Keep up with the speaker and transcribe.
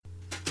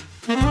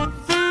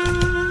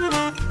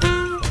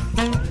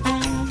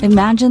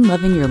Imagine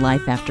living your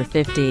life after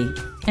 50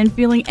 and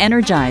feeling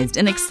energized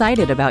and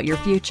excited about your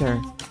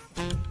future.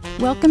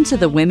 Welcome to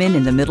the Women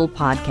in the Middle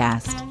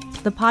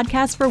podcast, the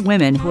podcast for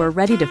women who are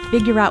ready to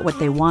figure out what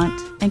they want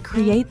and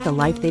create the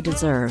life they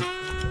deserve.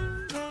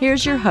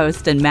 Here's your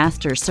host and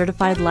master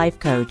certified life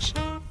coach,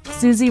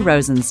 Susie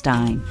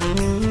Rosenstein.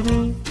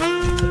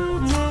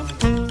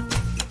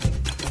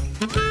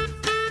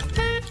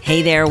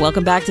 Hey there,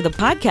 welcome back to the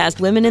podcast,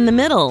 Women in the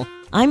Middle.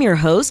 I'm your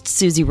host,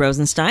 Susie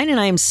Rosenstein, and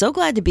I am so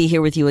glad to be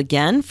here with you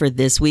again for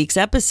this week's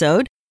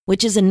episode,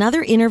 which is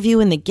another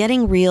interview in the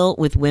Getting Real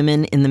with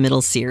Women in the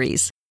Middle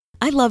series.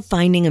 I love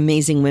finding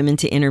amazing women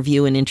to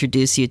interview and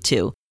introduce you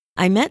to.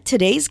 I met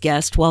today's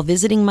guest while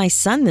visiting my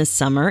son this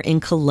summer in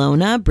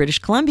Kelowna, British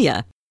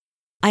Columbia.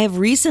 I have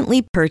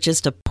recently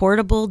purchased a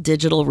portable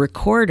digital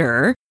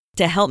recorder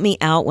to help me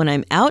out when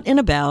I'm out and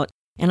about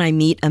and I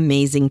meet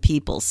amazing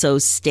people. So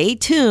stay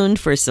tuned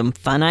for some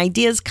fun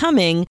ideas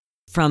coming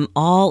from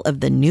all of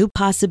the new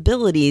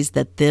possibilities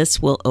that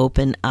this will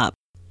open up.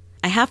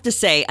 I have to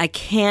say, I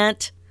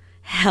can't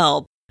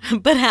help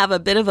but have a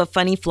bit of a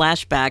funny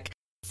flashback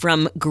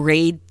from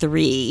grade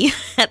 3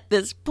 at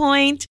this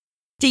point.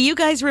 Do you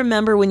guys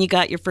remember when you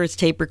got your first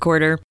tape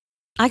recorder?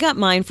 I got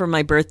mine for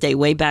my birthday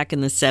way back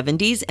in the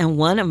 70s, and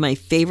one of my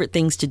favorite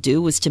things to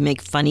do was to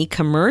make funny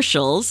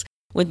commercials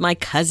with my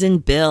cousin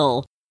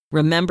Bill.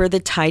 Remember the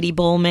Tidy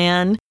Bowl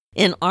Man?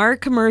 In our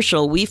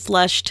commercial, we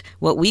flushed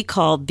what we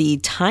called the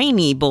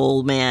Tiny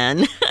Bowl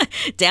Man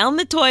down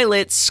the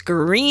toilet,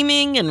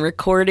 screaming and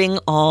recording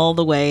all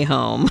the way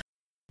home.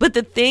 But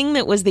the thing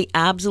that was the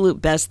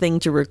absolute best thing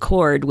to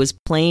record was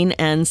plain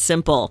and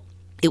simple.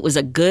 It was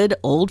a good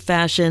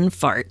old-fashioned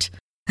fart,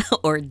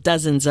 or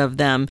dozens of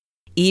them.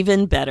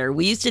 Even better,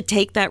 we used to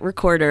take that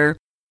recorder.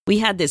 We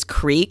had this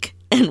creek,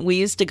 and we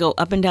used to go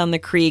up and down the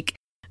creek.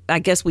 I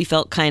guess we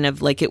felt kind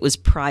of like it was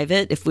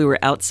private if we were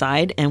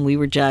outside, and we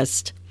were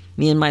just,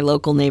 me and my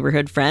local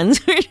neighborhood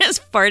friends, we were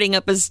just farting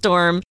up a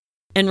storm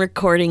and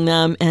recording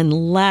them and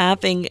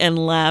laughing and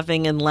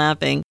laughing and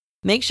laughing.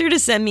 Make sure to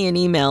send me an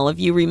email if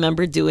you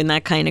remember doing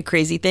that kind of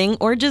crazy thing,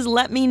 or just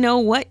let me know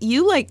what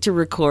you like to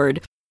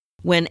record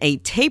when a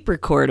tape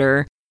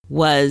recorder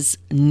was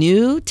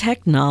new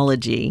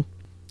technology.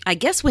 I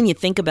guess when you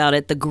think about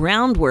it, the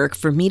groundwork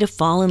for me to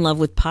fall in love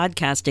with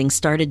podcasting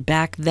started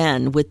back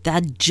then with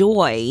that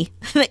joy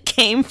that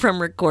came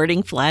from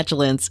recording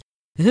flatulence.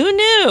 Who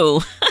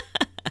knew?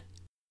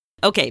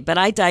 Okay, but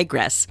I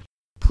digress.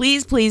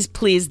 Please, please,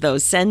 please, though,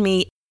 send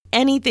me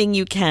anything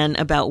you can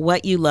about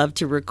what you love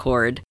to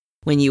record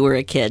when you were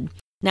a kid.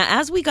 Now,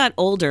 as we got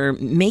older,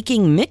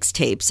 making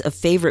mixtapes of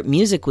favorite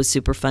music was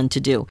super fun to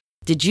do.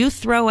 Did you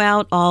throw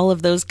out all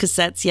of those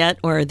cassettes yet,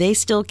 or are they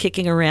still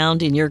kicking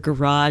around in your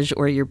garage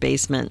or your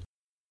basement?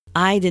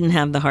 I didn't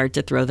have the heart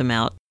to throw them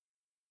out.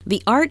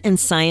 The art and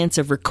science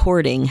of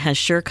recording has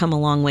sure come a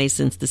long way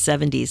since the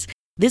 70s.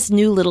 This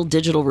new little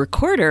digital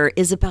recorder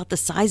is about the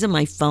size of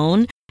my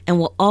phone and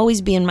will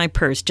always be in my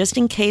purse just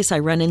in case I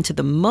run into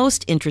the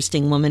most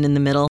interesting woman in the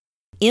middle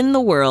in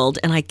the world,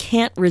 and I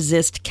can't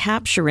resist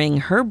capturing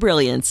her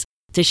brilliance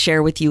to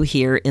share with you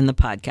here in the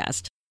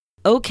podcast.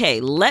 Okay,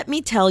 let me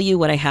tell you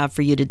what I have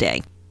for you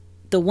today.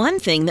 The one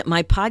thing that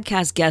my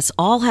podcast guests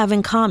all have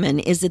in common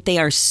is that they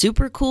are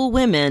super cool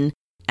women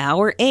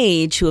our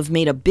age who have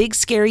made a big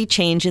scary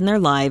change in their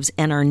lives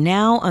and are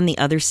now on the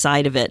other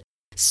side of it.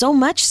 So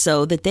much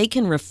so that they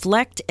can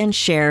reflect and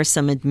share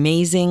some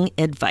amazing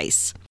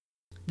advice.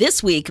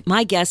 This week,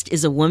 my guest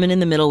is a woman in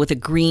the middle with a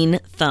green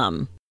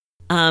thumb.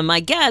 I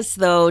guess,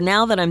 though,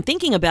 now that I'm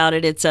thinking about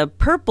it, it's a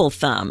purple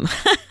thumb.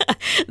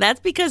 That's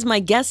because my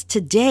guest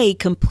today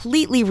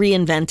completely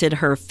reinvented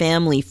her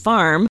family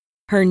farm.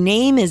 Her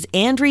name is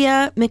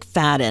Andrea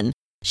McFadden.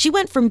 She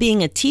went from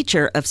being a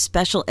teacher of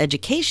special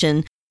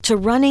education to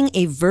running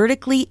a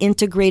vertically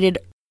integrated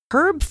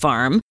herb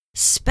farm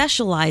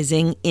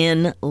specializing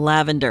in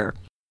lavender.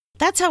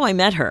 That's how I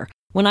met her.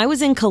 When I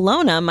was in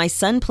Kelowna, my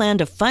son planned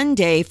a fun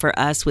day for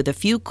us with a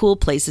few cool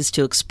places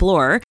to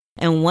explore,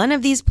 and one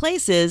of these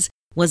places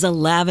was a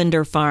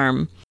lavender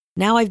farm.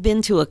 Now, I've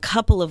been to a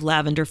couple of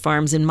lavender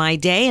farms in my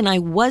day, and I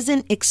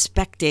wasn't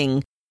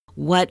expecting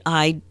what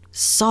I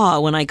saw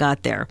when I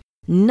got there.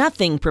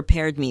 Nothing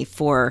prepared me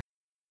for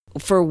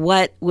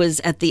what was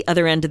at the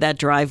other end of that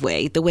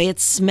driveway, the way it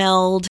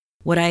smelled,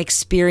 what I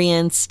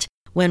experienced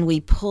when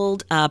we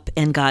pulled up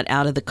and got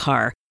out of the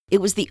car.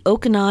 It was the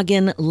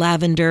Okanagan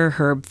Lavender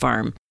Herb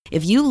Farm.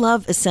 If you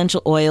love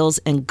essential oils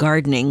and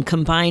gardening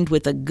combined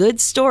with a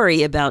good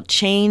story about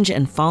change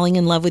and falling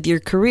in love with your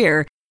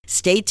career,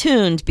 stay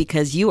tuned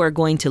because you are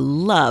going to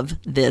love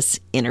this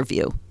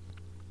interview.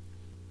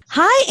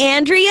 Hi,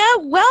 Andrea.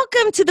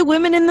 Welcome to the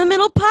Women in the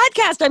Middle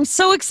podcast. I'm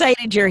so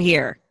excited you're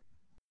here.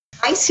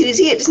 Hi,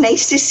 Susie. It's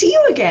nice to see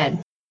you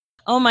again.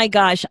 Oh my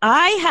gosh.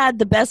 I had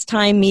the best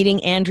time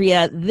meeting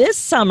Andrea this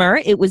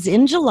summer. It was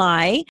in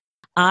July.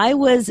 I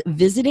was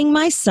visiting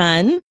my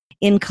son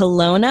in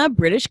Kelowna,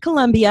 British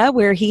Columbia,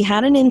 where he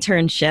had an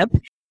internship.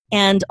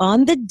 And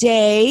on the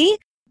day,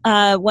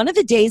 one of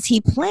the days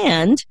he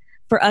planned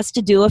for us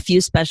to do a few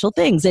special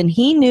things. And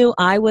he knew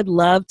I would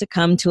love to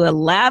come to a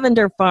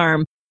lavender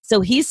farm.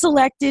 So he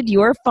selected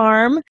your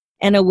farm,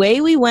 and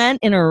away we went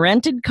in a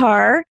rented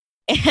car.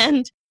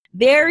 And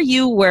there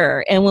you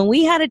were. And when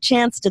we had a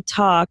chance to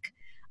talk,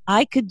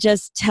 I could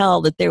just tell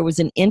that there was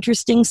an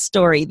interesting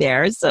story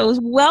there. So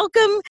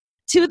welcome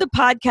to the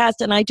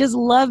podcast. And I just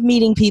love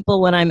meeting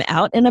people when I'm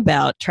out and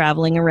about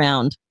traveling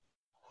around.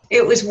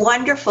 It was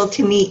wonderful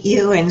to meet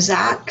you and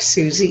Zach,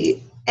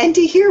 Susie, and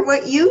to hear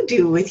what you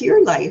do with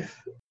your life.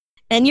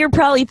 And you're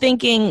probably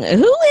thinking,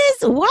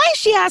 why is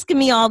she asking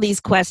me all these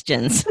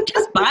questions?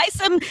 Just buy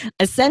some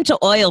essential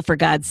oil, for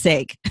God's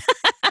sake.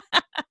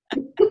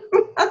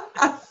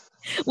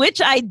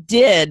 Which I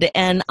did,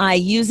 and I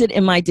use it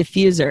in my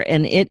diffuser,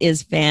 and it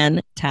is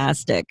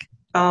fantastic.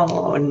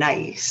 Oh,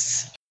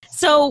 nice.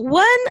 So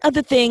one of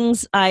the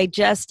things I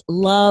just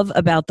love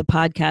about the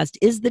podcast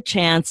is the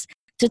chance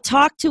to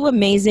talk to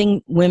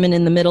amazing women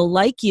in the middle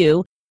like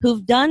you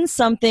who've done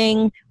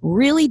something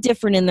really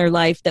different in their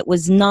life that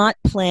was not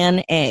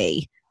plan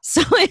A.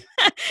 So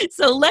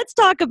let's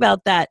talk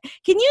about that.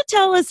 Can you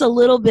tell us a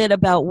little bit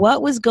about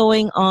what was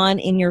going on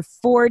in your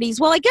 40s?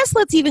 Well, I guess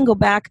let's even go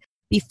back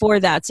before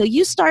that. So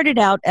you started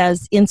out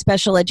as in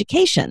special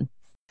education.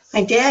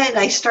 I did.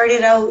 I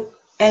started out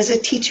as a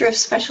teacher of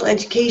special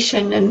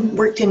education and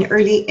worked in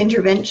early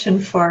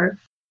intervention for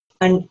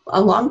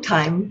a long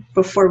time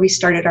before we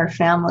started our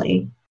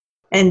family.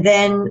 And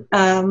then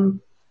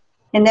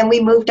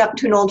we moved up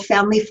to an old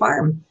family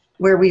farm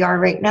where we are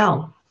right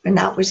now. And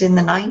that was in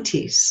the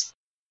 90s.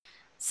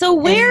 So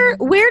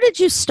where did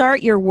you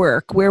start your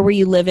work? Where were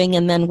you living?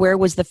 And then where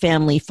was the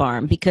family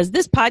farm? Because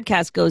this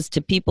podcast goes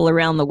to people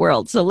around the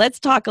world. So let's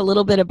talk a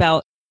little bit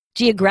about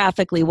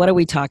geographically, what are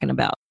we talking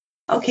about?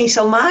 Okay,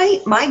 so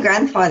my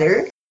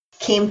grandfather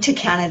came to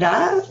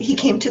Canada. He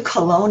came to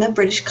Kelowna,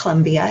 British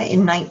Columbia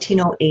in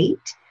 1908,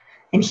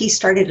 and he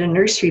started a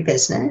nursery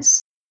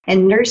business.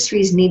 And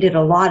nurseries needed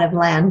a lot of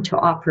land to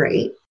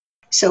operate.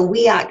 So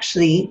we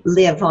actually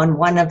live on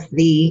one of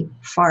the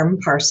farm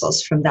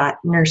parcels from that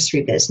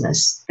nursery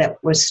business that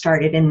was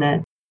started in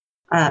the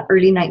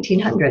early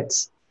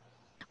 1900s.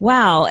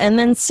 Wow. And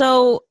then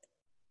so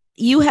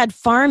you had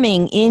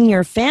farming in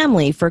your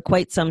family for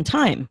quite some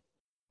time.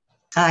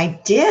 I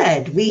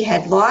did. We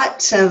had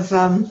lots of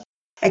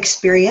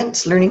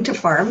experience learning to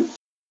farm,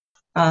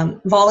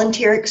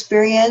 volunteer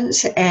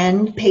experience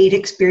and paid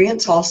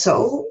experience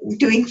also,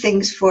 doing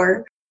things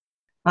for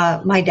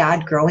my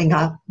dad growing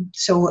up.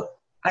 So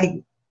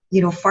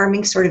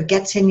farming sort of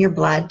gets in your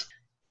blood,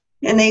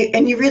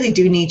 and you really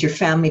do need your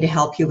family to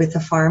help you with the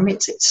farm.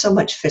 It's so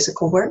much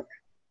physical work.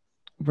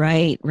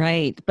 Right.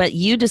 But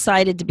you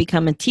decided to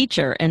become a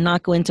teacher and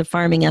not go into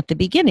farming at the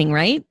beginning,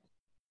 right?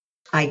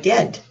 I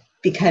did,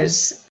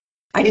 because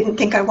I didn't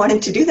think I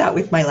wanted to do that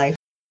with my life.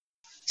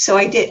 So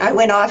I did. I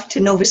went off to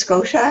Nova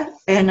Scotia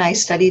and I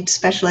studied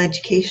special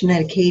education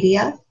at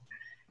Acadia.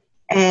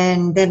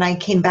 And then I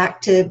came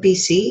back to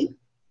BC,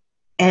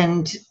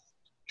 and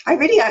I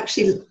really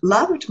actually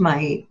loved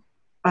my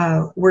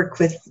work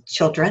with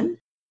children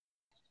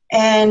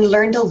and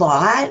learned a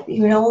lot,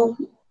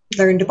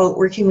 learned about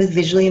working with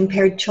visually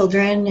impaired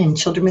children and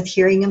children with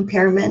hearing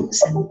impairments,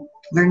 and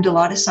learned a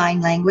lot of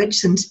sign language,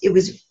 since it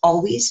was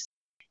always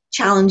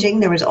challenging.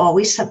 There was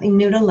always something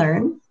new to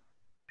learn.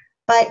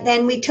 But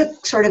then we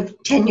took sort of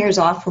 10 years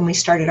off when we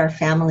started our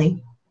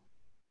family.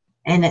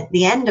 And at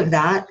the end of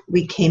that,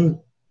 we came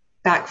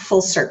back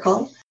full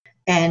circle,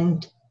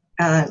 and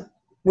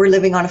we're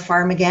living on a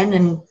farm again,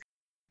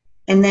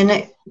 and then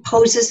it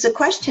poses the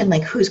question,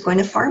 like, who's going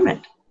to farm it?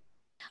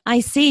 I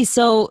see.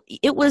 So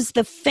it was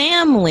the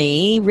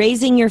family,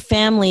 raising your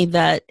family,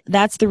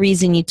 that's the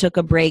reason you took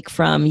a break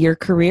from your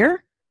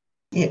career?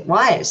 It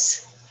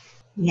was.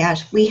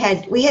 Yes, we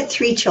had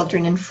 3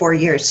 children in 4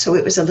 years, so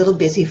it was a little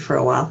busy for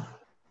a while.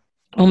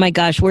 Oh my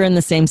gosh, we're in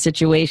the same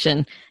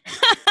situation.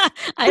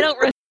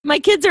 My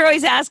kids are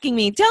always asking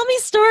me, tell me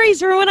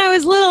stories from when I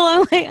was little. I'm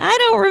like, I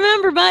don't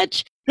remember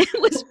much.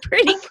 It was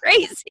pretty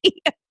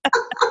crazy.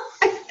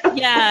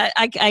 Yeah,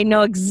 I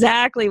know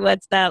exactly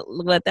what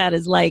that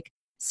is like.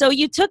 So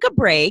you took a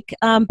break,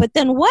 but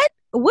then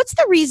what's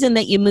the reason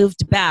that you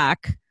moved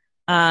back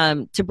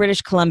to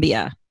British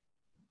Columbia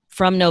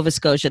from Nova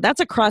Scotia?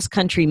 That's a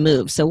cross-country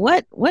move. So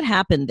what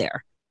happened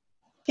there?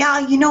 Yeah,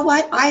 you know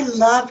what? I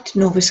loved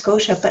Nova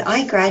Scotia, but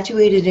I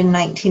graduated in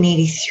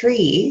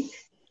 1983,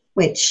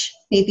 which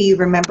maybe you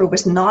remember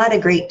was not a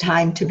great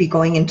time to be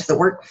going into the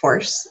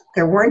workforce.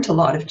 There weren't a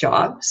lot of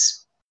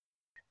jobs.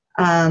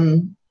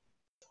 And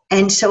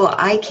so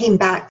I came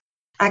back.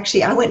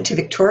 Actually, I went to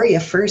Victoria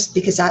first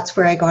because that's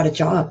where I got a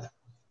job.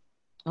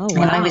 Oh,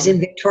 wow. And I was in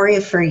Victoria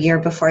for a year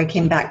before I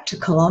came back to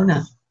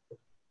Kelowna.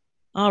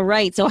 All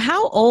right. So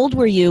how old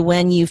were you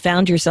when you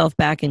found yourself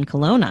back in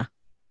Kelowna?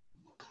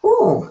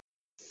 Oh,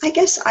 I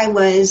guess I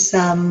was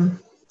 20,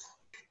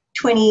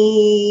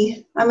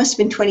 I must have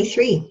been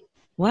 23.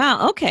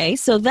 Wow. Okay.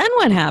 So then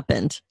what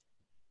happened?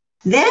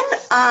 Then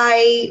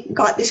I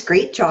got this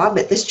great job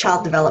at this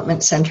child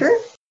development center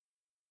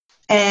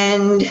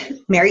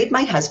and married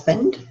my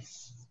husband.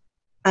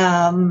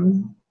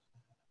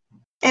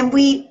 And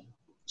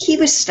he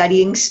was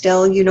studying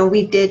still.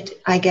 We did,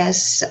 I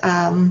guess,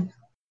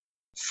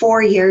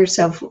 4 years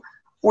of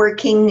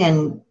working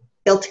and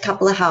built a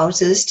couple of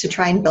houses to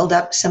try and build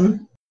up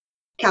some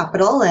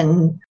capital.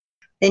 And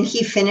then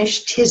he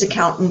finished his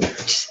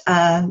accountant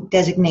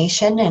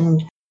designation,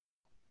 and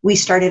we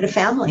started a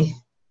family.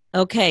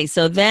 Okay,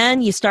 so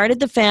then you started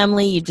the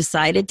family, you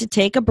decided to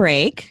take a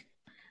break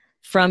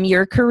from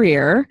your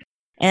career,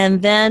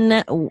 and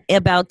then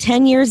about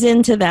 10 years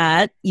into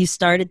that, you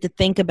started to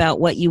think about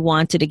what you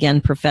wanted again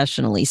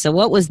professionally. So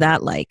what was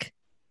that like?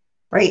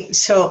 Right.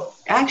 So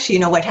actually,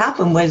 what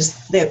happened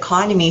was the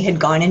economy had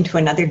gone into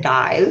another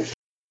dive,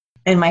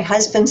 and my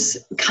husband's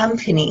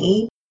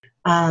company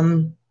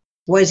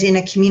was in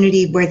a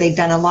community where they'd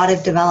done a lot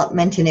of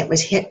development, and it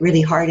was hit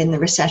really hard in the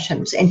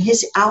recessions, and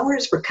his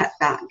hours were cut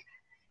back.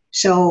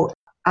 So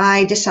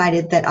I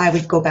decided that I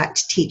would go back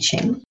to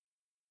teaching.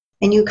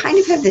 And you kind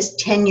of have this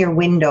 10-year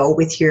window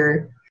with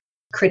your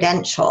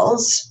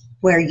credentials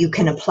where you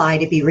can apply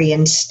to be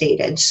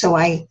reinstated. So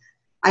I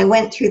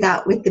went through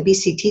that with the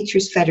BC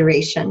Teachers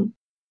Federation.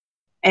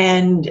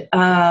 And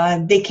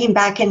they came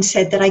back and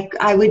said that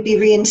I would be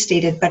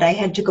reinstated, but I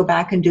had to go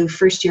back and do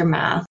first-year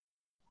math.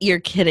 You're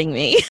kidding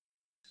me.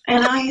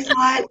 And I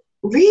thought,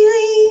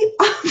 really?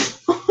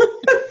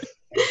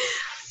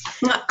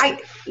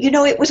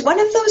 It was one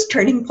of those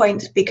turning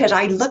points because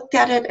I looked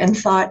at it and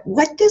thought,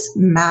 what does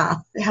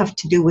math have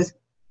to do with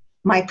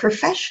my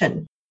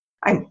profession?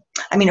 I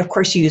mean, of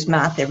course, you use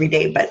math every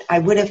day, but I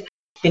would have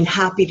been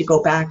happy to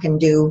go back and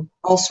do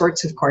all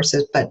sorts of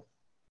courses, but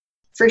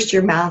first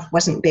year math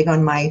wasn't big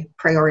on my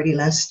priority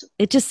list.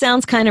 It just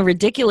sounds kind of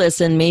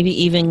ridiculous and maybe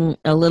even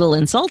a little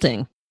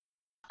insulting.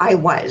 I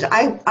was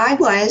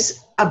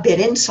a bit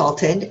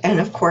insulted. And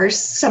of course,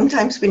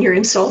 sometimes when you're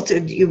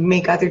insulted, you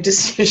make other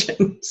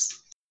decisions.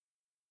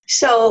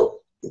 So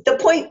the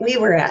point we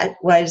were at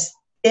was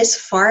this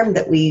farm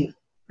that we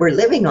were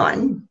living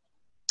on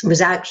was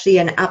actually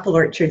an apple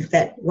orchard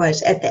that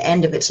was at the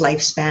end of its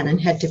lifespan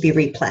and had to be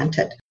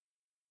replanted.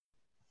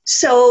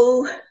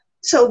 So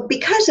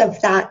because of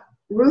that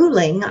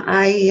ruling,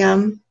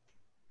 I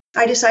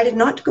decided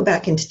not to go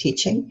back into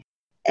teaching.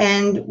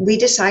 And we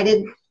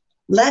decided,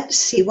 let's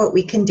see what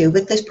we can do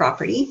with this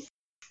property.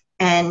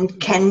 And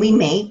can we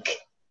make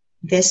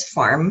this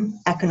farm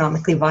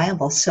economically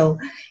viable? So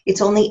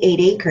it's only 8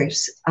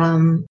 acres.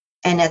 And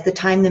at the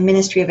time, the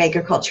Ministry of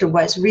Agriculture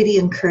was really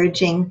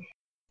encouraging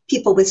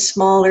people with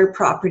smaller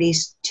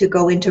properties to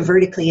go into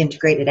vertically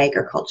integrated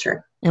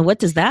agriculture. And what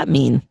does that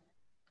mean?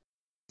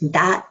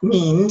 That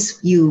means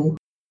you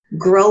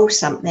grow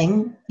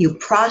something, you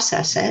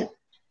process it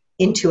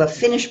into a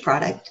finished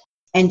product,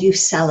 and you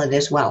sell it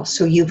as well.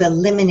 So you've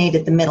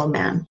eliminated the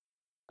middleman.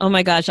 Oh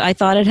my gosh, I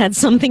thought it had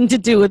something to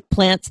do with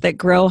plants that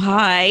grow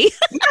high.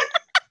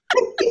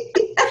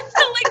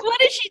 I'm like,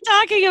 what is she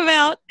talking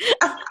about?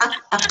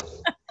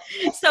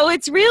 So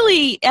it's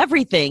really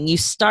everything. You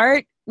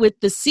start with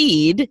the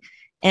seed,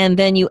 and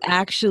then you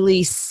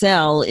actually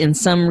sell in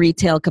some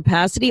retail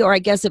capacity, or I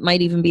guess it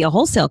might even be a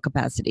wholesale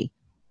capacity.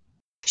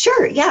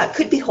 Sure, yeah, it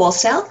could be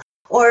wholesale.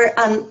 Or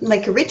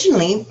like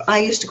originally, I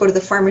used to go to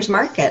the farmer's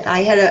market. I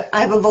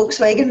have a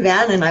Volkswagen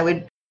van, and I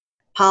would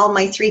haul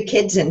my 3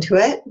 kids into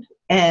it,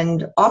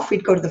 and off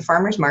we'd go to the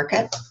farmer's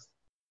market.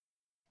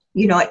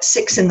 At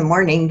 6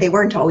 a.m, they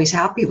weren't always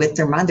happy with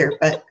their mother,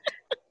 but...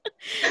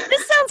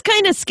 This sounds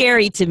kind of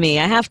scary to me,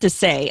 I have to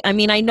say. I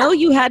mean, I know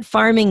you had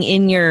farming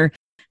in your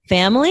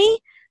family,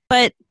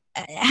 but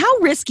how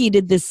risky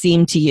did this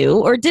seem to you,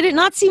 or did it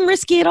not seem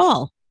risky at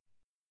all?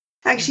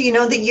 Actually,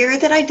 the year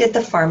that I did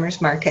the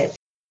farmer's market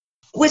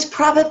was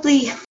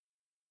probably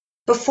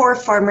before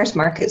farmers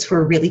markets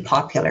were really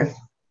popular.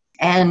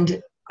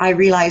 And I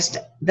realized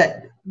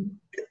that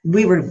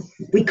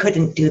we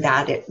couldn't do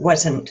that. It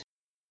wasn't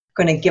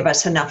going to give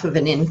us enough of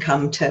an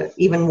income to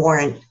even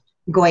warrant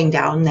going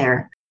down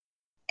there.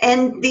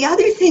 And the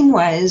other thing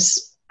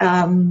was,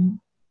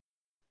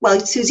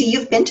 Susie,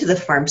 you've been to the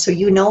farm, so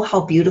you know how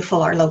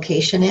beautiful our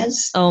location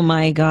is. Oh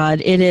my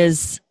God, it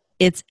is.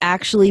 It's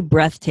actually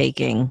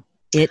breathtaking.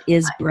 It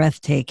is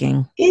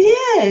breathtaking.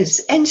 It is.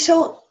 And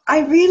so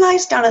I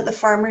realized down at the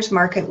farmer's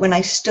market when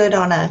I stood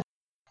on a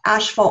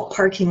asphalt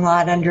parking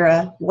lot under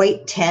a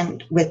white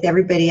tent with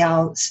everybody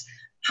else,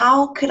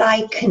 how could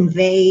I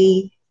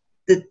convey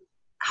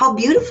how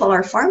beautiful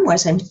our farm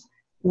was and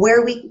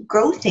where we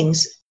grow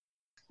things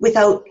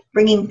without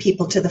bringing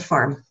people to the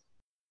farm.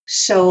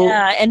 So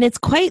yeah, and it's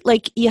quite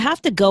like you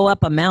have to go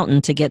up a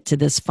mountain to get to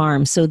this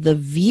farm. So the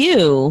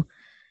view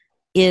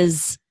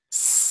is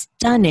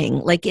stunning.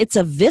 Like it's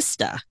a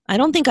vista. I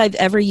don't think I've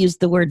ever used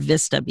the word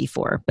vista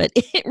before, but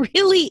it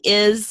really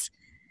is.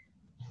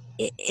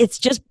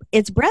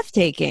 It's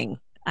breathtaking.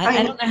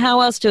 I don't know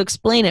how else to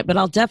explain it, but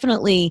I'll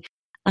definitely,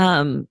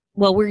 we're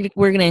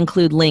going to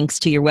include links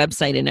to your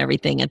website and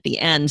everything at the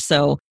end.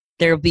 So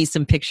there'll be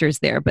some pictures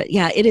there, but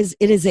yeah, it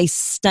is a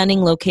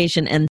stunning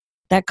location. And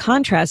that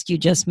contrast you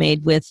just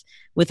made with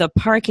a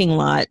parking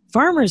lot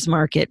farmer's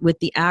market with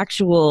the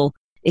actual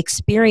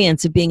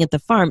experience of being at the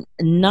farm,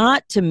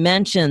 not to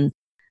mention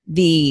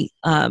the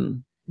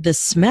the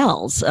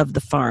smells of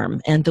the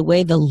farm and the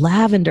way the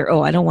lavender,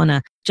 oh, I don't want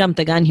to jump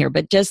the gun here,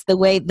 but just the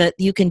way that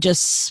you can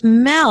just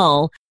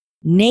smell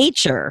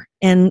nature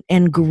and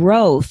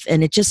growth,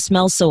 and it just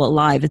smells so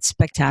alive. It's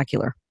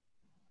spectacular.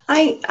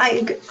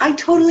 I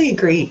totally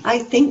agree. I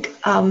think,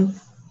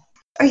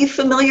 are you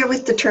familiar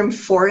with the term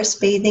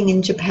forest bathing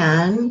in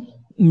Japan?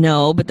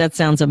 No, but that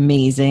sounds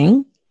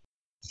amazing.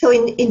 So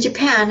in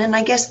Japan, and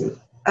I guess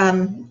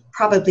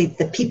probably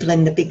the people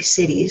in the big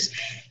cities,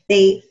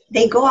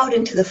 they go out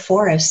into the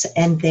forest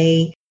and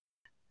they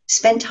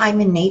spend time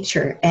in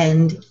nature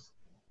and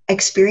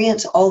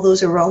experience all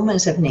those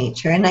aromas of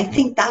nature. And I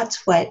think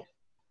that's what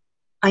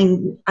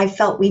I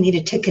felt we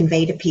needed to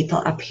convey to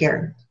people up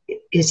here.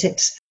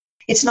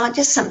 It's not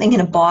just something in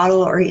a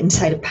bottle or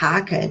inside a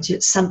package.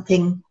 It's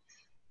something,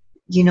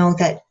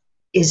 that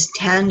is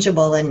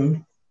tangible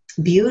and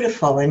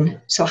beautiful.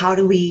 And so how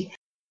do we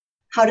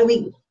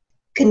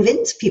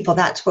convince people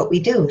that's what we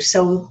do?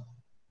 So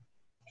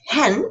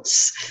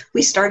hence,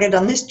 we started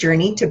on this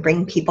journey to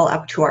bring people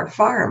up to our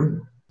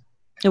farm.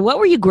 And what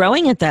were you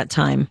growing at that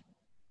time?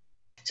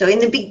 So in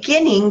the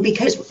beginning,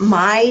 because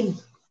my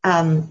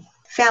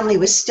family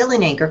was still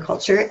in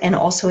agriculture and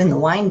also in the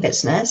wine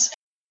business,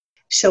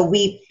 so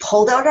we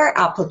pulled out our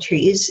apple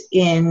trees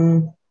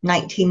in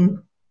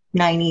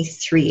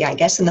 1993, I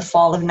guess in the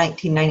fall of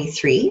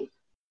 1993.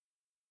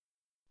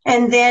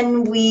 And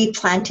then we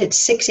planted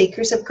 6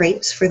 acres of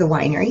grapes for the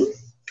winery.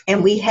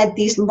 And we had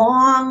these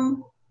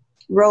long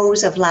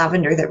rows of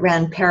lavender that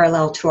ran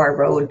parallel to our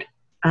road,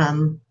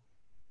 and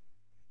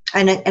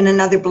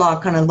another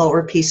block on a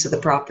lower piece of the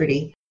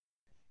property.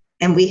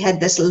 And we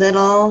had this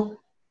little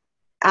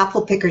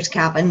apple picker's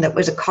cabin that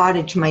was a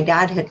cottage my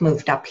dad had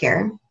moved up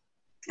here.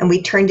 And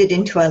we turned it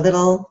into a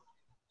little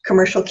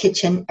commercial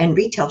kitchen and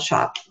retail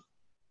shop.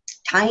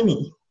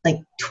 Tiny, like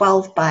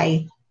 12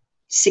 by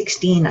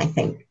 16, I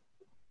think.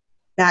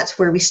 That's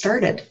where we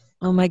started.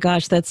 Oh my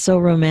gosh, that's so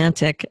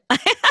romantic.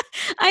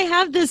 I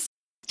have this,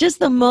 just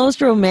the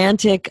most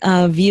romantic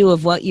view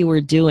of what you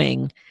were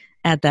doing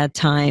at that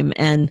time.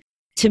 And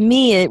to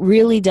me, it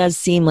really does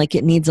seem like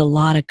it needs a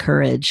lot of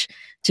courage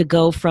to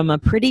go from a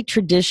pretty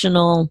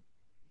traditional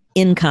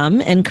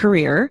income and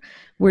career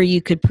where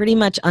you could pretty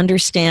much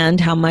understand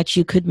how much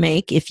you could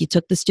make if you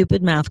took the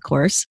stupid math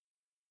course,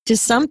 to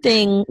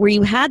something where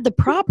you had the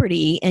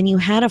property and you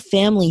had a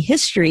family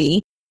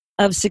history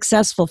of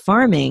successful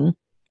farming.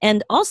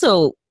 And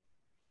also,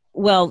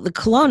 well, the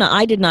Kelowna,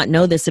 I did not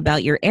know this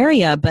about your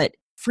area, but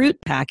fruit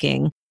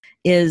packing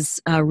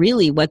is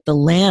really what the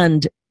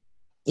land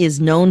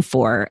is known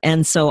for.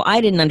 And so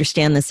I didn't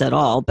understand this at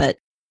all, but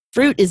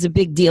fruit is a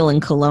big deal in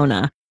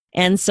Kelowna.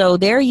 And so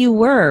there you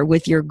were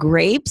with your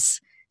grapes,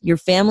 your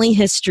family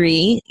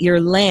history, your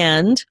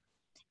land,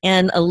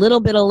 and a little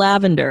bit of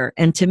lavender.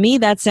 And to me,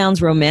 that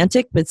sounds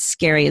romantic, but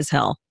scary as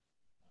hell.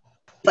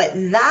 But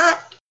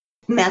that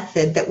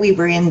method that we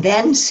were in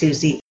then,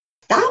 Susie,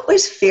 that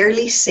was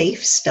fairly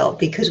safe still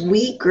because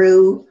we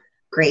grew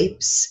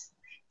grapes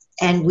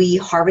and we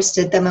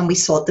harvested them and we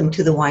sold them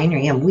to the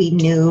winery, and we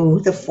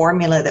knew the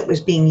formula that was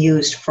being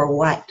used for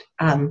what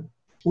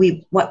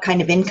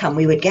kind of income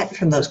we would get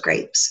from those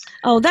grapes.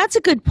 Oh, that's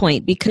a good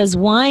point, because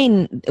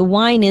wine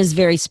is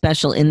very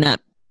special in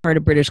that part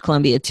of British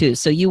Columbia too.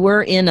 So you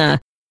were in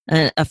a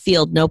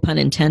field, no pun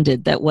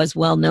intended, that was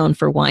well known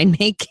for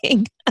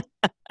winemaking.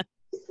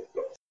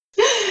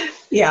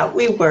 Yeah,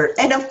 we were.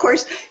 And of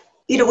course,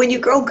 when you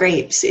grow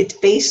grapes, it's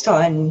based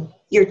on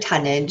your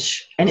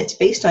tonnage and it's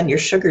based on your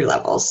sugar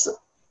levels.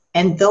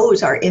 And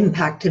those are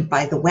impacted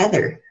by the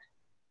weather.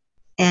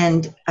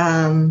 And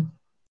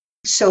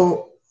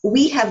so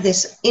we have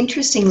this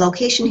interesting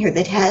location here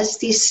that has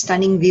these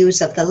stunning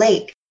views of the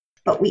lake,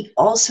 but we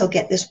also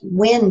get this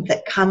wind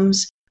that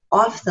comes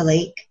off the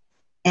lake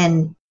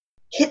and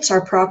hits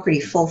our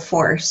property full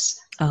force.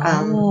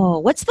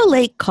 What's the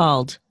lake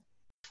called?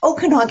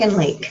 Okanagan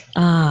Lake.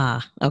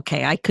 Ah,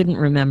 okay. I couldn't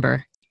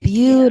remember.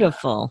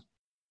 Beautiful.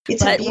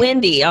 But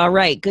windy. All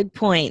right. Good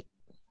point.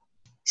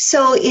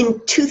 So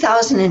in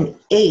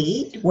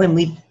 2008, when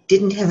we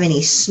didn't have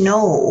any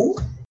snow,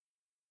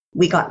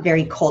 we got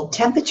very cold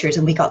temperatures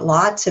and we got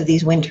lots of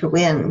these winter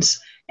winds,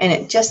 and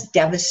it just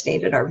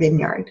devastated our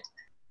vineyard.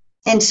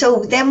 And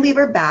so then we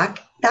were back.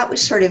 That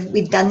was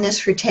we'd done this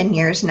for 10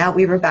 years. Now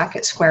we were back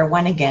at square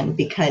one again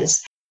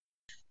because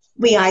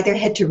we either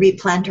had to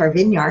replant our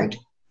vineyard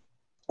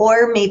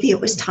or maybe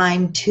it was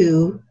time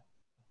to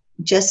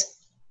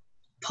just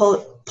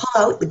pull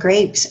out the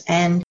grapes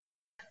and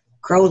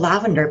grow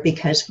lavender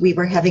because we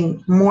were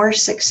having more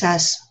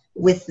success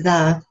with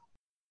the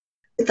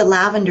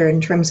lavender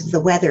in terms of the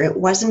weather. It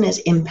wasn't as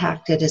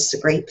impacted as the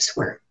grapes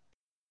were.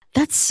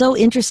 That's so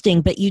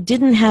interesting, but you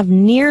didn't have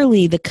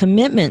nearly the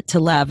commitment to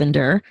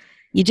lavender.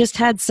 You just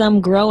had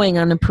some growing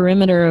on the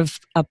perimeter of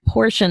a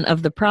portion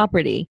of the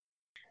property.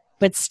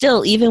 But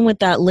still, even with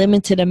that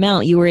limited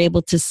amount, you were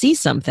able to see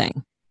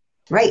something.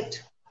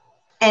 Right.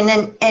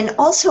 And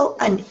also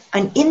an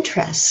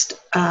interest.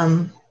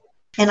 And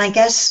I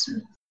guess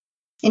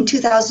in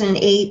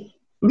 2008,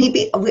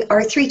 maybe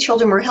our 3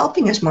 children were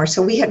helping us more,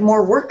 so we had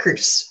more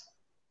workers.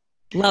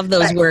 Love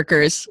those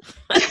workers.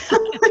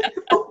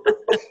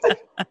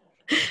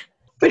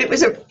 But it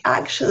was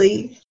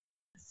actually,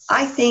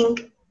 I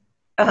think,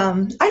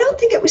 I don't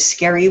think it was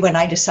scary when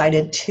I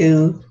decided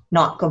to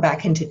not go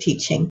back into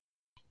teaching.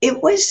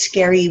 It was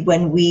scary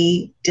when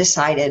we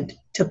decided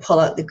to pull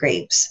out the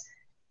grapes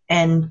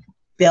and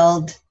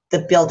build the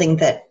building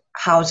that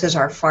houses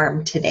our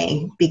farm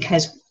today,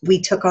 because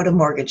we took out a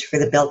mortgage for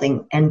the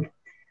building and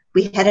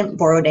we hadn't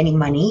borrowed any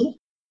money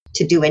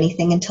to do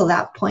anything until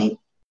that point.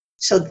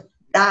 So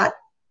that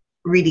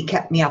really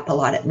kept me up a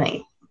lot at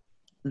night.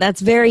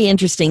 That's very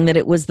interesting that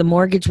it was the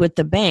mortgage with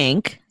the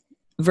bank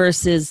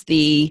versus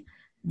the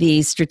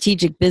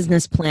strategic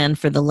business plan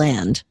for the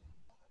land.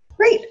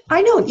 Right.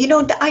 I know.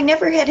 I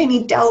never had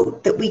any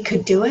doubt that we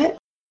could do it.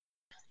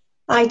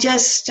 I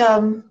just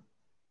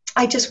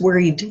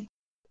worried.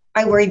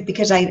 I worried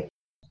because I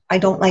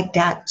don't like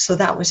debt. So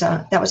that was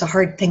a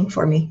hard thing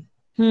for me.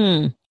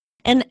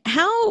 And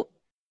how,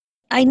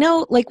 I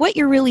know, like, what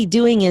you're really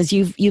doing is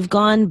you've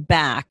gone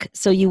back.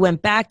 So you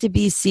went back to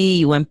BC,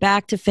 you went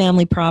back to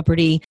family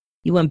property,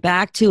 you went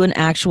back to an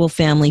actual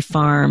family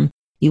farm,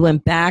 you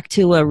went back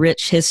to a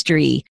rich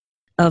history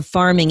of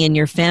farming in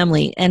your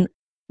family. And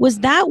was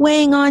that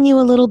weighing on you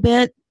a little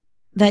bit,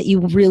 that you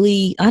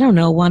really, I don't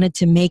know, wanted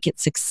to make it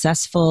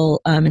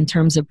successful in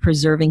terms of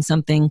preserving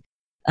something,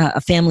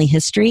 a family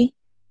history?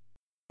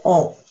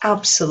 Oh,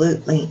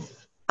 absolutely.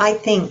 I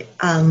think,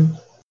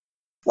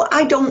 well,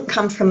 I don't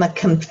come from a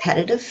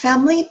competitive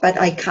family, but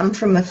I come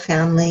from a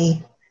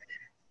family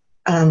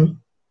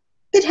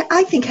that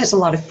I think has a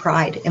lot of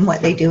pride in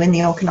what they do in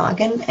the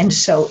Okanagan. And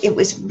so it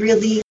was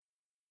really,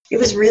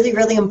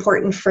 really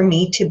important for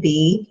me to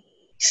be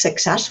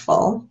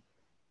successful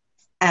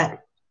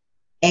at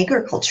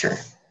agriculture.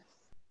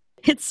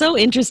 It's so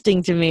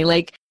interesting to me.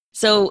 Like,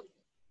 so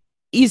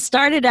you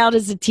started out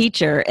as a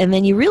teacher and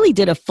then you really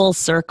did a full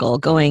circle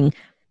going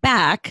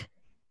back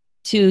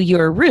to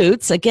your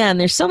roots. Again,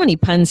 there's so many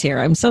puns here.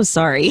 I'm so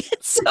sorry.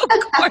 It's so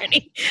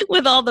corny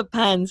with all the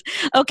puns.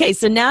 Okay,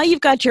 so now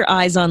you've got your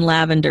eyes on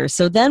lavender.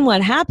 So then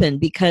what happened?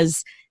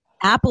 Because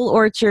apple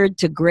orchard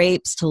to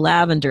grapes to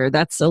lavender,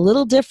 that's a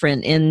little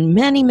different in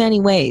many, many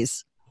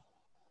ways.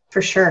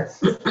 For sure.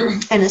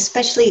 And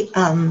especially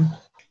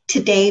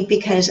today,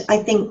 because I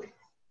think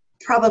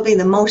probably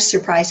the most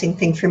surprising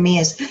thing for me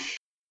is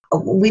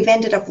we've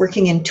ended up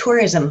working in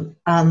tourism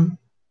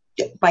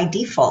by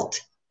default.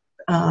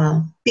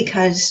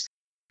 Because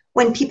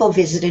when people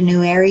visit a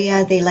new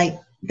area, they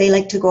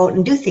like to go out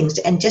and do things.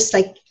 And just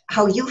like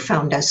how you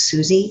found us,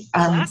 Susie.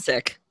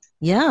 Classic.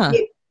 Yeah.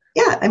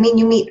 Yeah. I mean,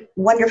 you meet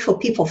wonderful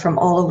people from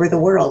all over the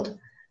world.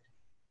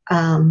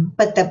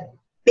 But the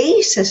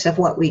basis of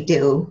what we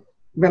do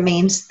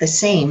remains the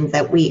same,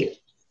 that we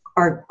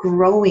are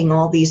growing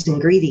all these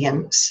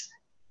ingredients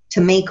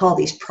to make all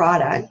these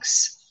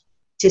products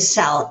to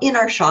sell in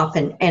our shop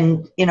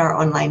and in our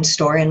online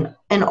store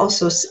and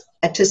also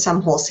to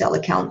some wholesale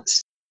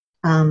accounts.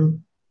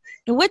 And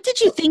what did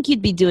you think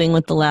you'd be doing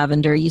with the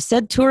lavender? You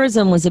said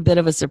tourism was a bit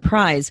of a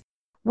surprise.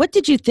 What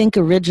did you think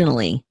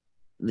originally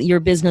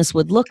your business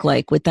would look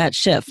like with that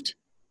shift?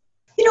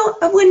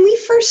 When we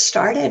first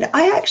started,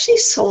 I actually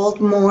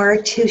sold more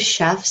to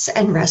chefs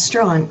and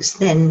restaurants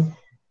than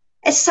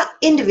as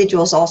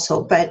individuals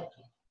also, but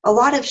a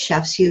lot of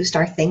chefs used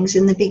our things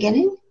in the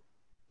beginning.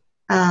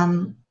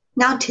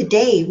 Now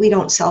today, we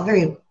don't sell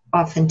very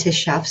often to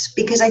chefs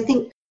because I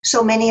think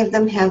so many of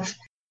them have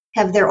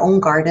their own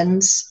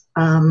gardens,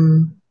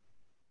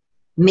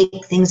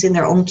 make things in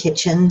their own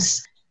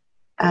kitchens.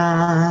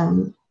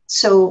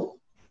 So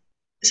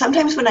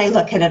sometimes when I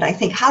look at it, I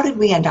think, how did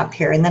we end up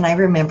here? And then I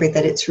remember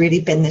that it's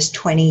really been this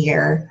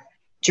 20-year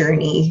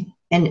journey,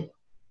 and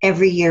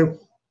every year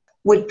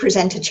would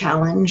present a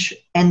challenge,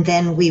 and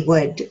then we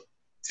would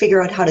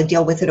figure out how to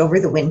deal with it over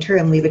the winter,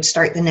 and we would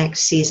start the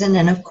next season.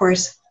 And of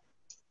course,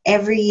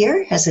 every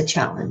year has a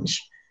challenge.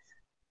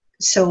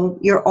 So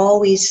you're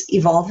always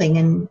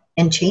evolving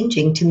and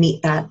changing to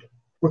meet that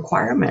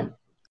requirement.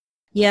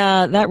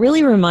 Yeah, that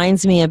really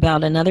reminds me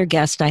about another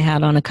guest I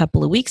had on a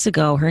couple of weeks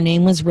ago. Her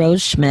name was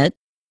Rose Schmidt,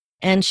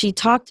 and she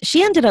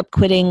ended up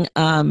quitting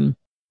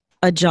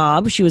a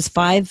job. She was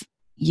 5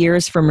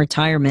 years from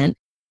retirement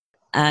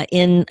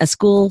in a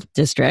school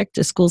district,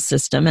 a school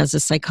system, as a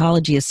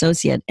psychology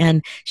associate,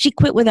 and she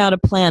quit without a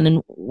plan.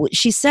 And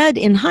she said,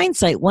 in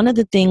hindsight, one of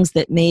the things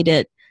that made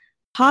it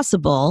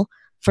possible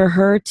for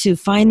her to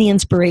find the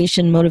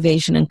inspiration,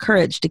 motivation, and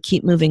courage to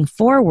keep moving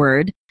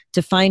forward,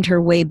 to find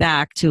her way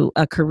back to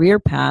a career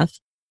path,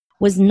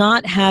 was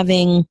not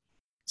having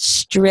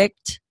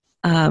strict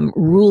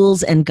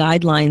rules and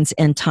guidelines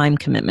and time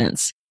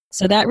commitments.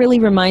 So that really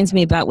reminds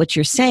me about what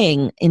you're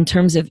saying in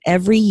terms of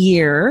every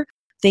year,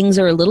 things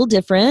are a little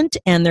different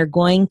and they're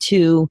going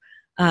to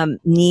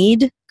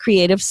need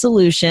creative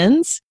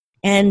solutions.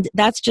 And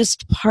that's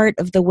just part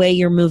of the way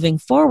you're moving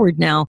forward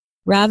now,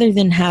 rather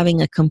than having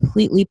a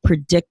completely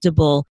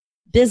predictable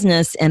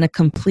business and a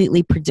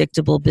completely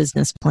predictable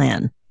business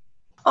plan.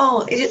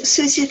 Oh,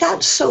 Susie,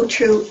 that's so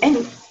true. And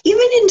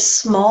even in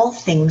small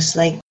things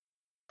like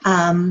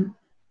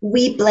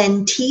we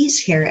blend teas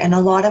here, and a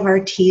lot of our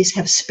teas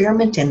have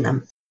spearmint in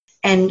them.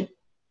 And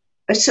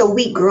so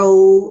we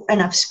grow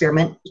enough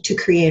spearmint to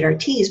create our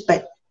teas.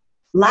 But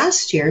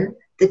last year,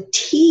 the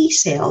tea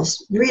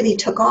sales really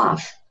took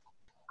off,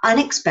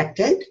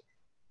 unexpected.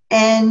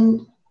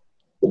 And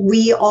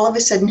we all of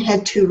a sudden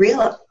had to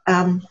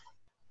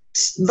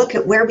look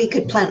at where we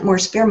could plant more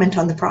spearmint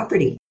on the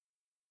property.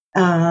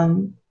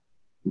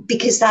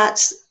 Because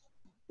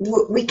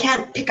we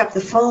can't pick up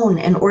the phone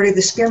and order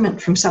the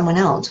spearmint from someone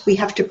else. We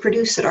have to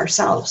produce it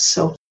ourselves.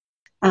 So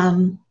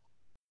I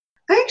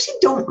actually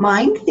don't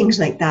mind things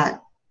like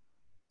that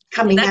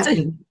coming at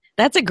me.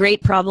 That's a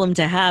great problem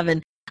to have.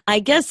 And I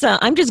guess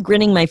I'm just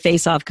grinning my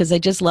face off because I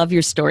just love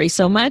your story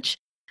so much.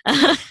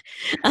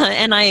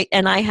 And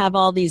I have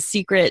all these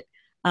secret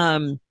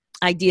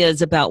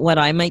ideas about what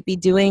I might be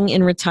doing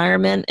in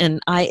retirement. And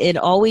it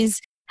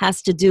always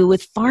has to do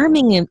with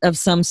farming of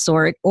some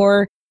sort,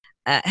 or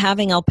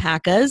having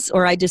alpacas,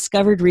 or I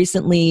discovered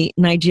recently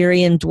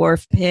Nigerian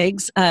dwarf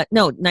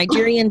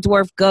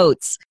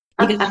goats,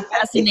 because I'm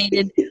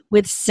fascinated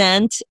with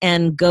scent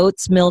and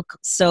goat's milk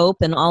soap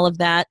and all of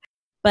that.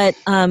 But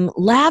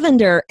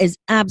lavender is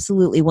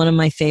absolutely one of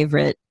my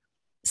favorite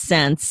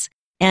scents.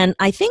 And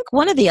I think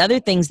one of the other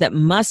things that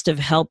must have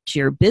helped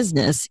your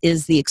business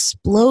is the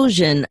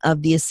explosion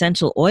of the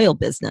essential oil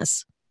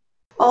business.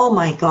 Oh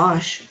my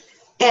gosh.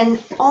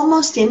 And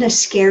almost in a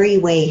scary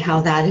way how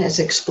that has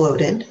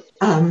exploded.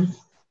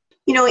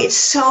 It's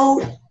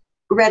so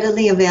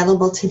readily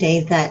available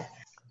today that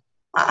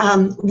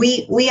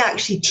we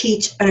actually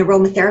teach an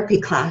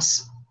aromatherapy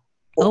class.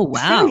 Oh,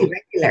 wow. Fairly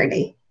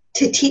regularly,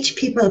 to teach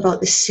people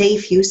about the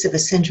safe use of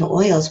essential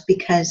oils,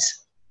 because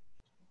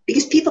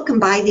people can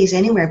buy these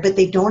anywhere, but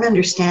they don't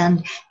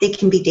understand they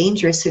can be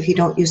dangerous if you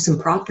don't use them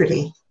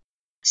properly.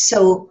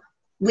 So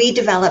we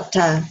developed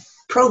a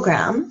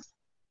program.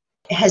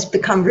 It has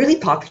become really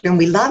popular, and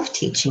we love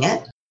teaching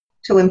it.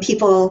 So when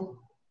people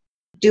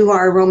do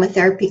our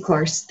aromatherapy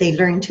course, they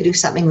learn to do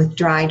something with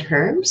dried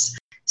herbs,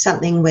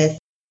 something with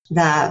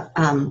the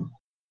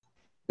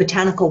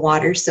botanical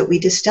waters that we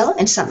distill,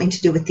 and something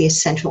to do with the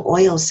essential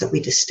oils that we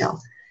distill.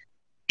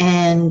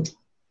 And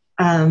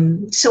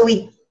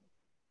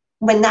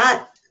when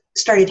that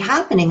started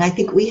happening, I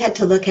think we had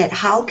to look at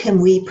how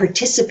can we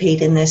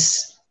participate in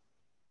this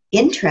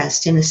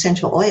interest in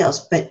essential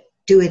oils, but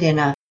do it in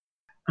a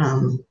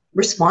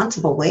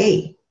responsible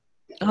way.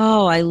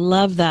 Oh, I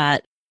love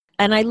that.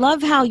 And I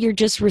love how you're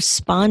just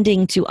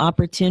responding to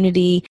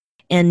opportunity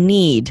and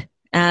need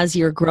as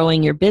you're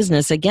growing your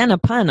business. Again, a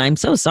pun. I'm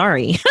so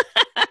sorry.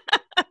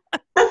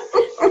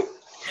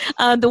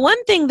 The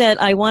one thing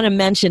that I want to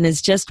mention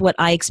is just what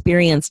I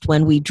experienced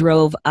when we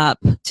drove up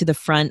to the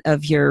front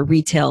of your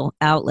retail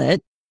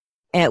outlet,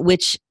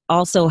 which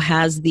also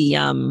has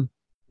the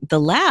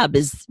lab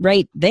is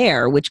right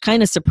there, which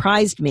kind of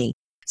surprised me.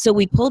 So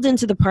we pulled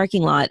into the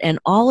parking lot, and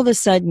all of a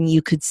sudden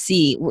you could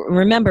see,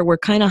 remember, we're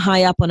kind of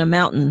high up on a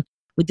mountain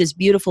with this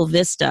beautiful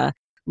vista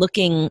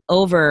looking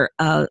over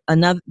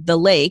the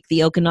lake,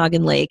 the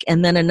Okanagan Lake,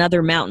 and then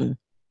another mountain.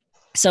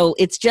 So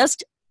it's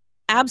just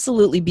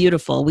absolutely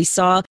beautiful. We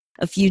saw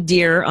a few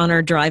deer on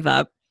our drive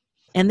up,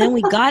 and then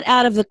we got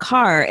out of the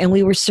car and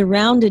we were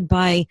surrounded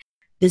by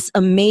this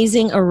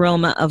amazing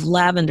aroma of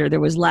lavender. There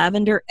was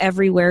lavender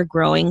everywhere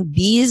growing,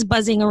 bees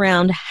buzzing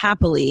around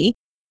happily.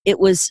 It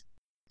was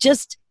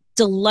just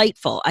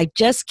delightful. I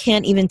just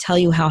can't even tell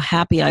you how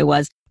happy I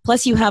was.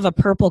 Plus, you have a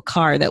purple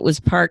car that was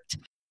parked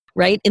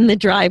right in the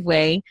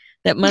driveway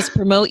that must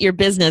promote your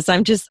business. I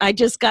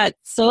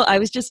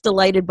was just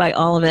delighted by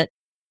all of it.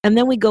 And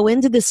then we go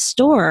into this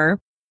store,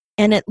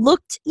 and it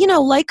looked,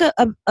 like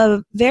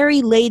a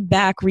very laid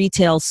back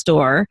retail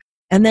store.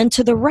 And then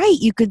to the right,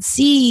 you could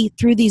see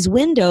through these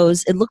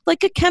windows, it looked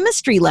like a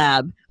chemistry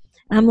lab.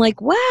 And I'm like,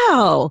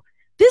 wow,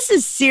 this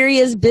is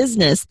serious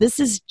business. This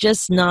is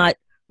just not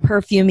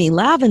perfumey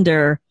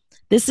lavender.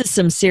 This is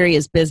some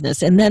serious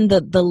business. And then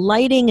the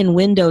lighting and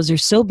windows are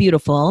so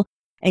beautiful.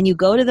 And you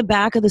go to the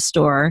back of the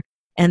store,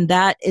 and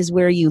that is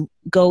where you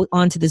go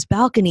onto this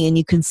balcony, and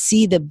you can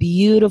see the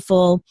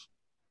beautiful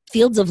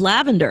fields of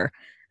lavender,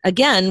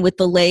 again, with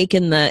the lake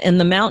and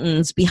the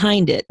mountains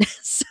behind it.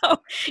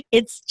 So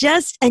it's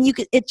just,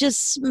 it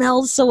just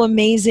smells so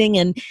amazing.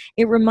 And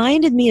it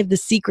reminded me of The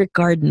Secret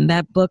Garden,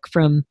 that book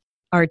from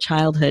our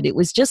childhood. It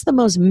was just the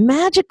most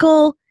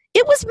magical.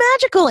 It was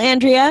magical,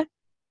 Andrea.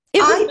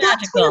 It was magical.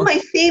 That's one of my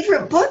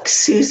favorite books,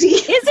 Susie.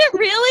 Is it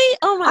really?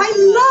 Oh my God. I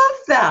love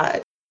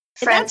that.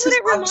 That's what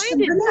it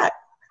reminded me.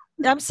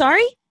 I'm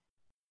sorry?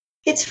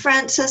 It's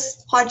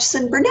Frances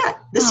Hodgson Burnett,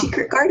 The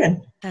Secret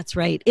Garden. That's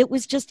right. It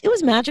was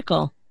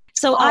magical.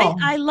 So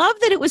I love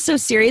that it was so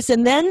serious.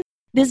 And then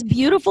this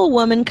beautiful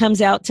woman comes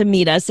out to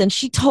meet us, and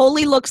she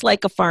totally looks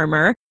like a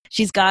farmer.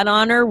 She's got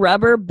on her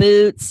rubber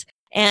boots.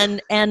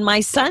 And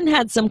my son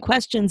had some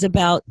questions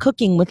about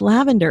cooking with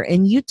lavender,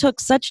 and you took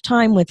such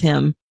time with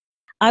him.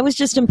 I was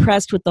just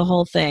impressed with the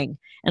whole thing.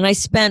 And I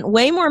spent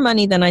way more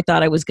money than I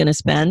thought I was going to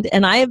spend.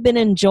 And I have been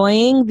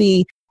enjoying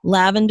the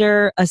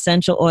lavender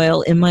essential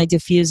oil in my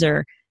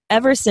diffuser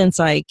ever since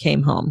I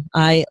came home.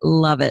 I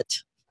love it.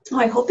 Oh,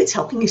 I hope it's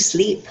helping you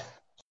sleep.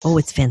 Oh,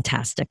 it's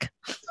fantastic.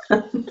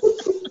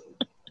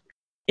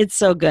 It's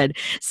so good.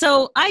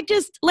 So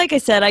like I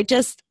said, I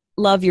just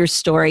love your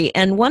story.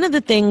 And one of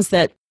the things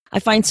that I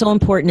find so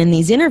important in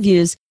these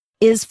interviews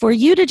is for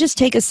you to just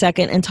take a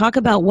second and talk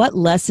about what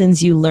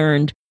lessons you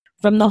learned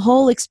from the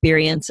whole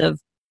experience of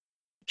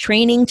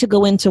training to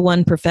go into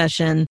one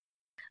profession,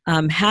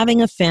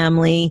 having a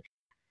family,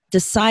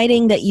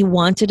 deciding that you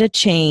wanted a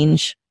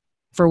change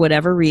for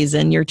whatever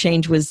reason.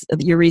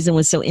 Your reason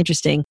was so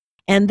interesting.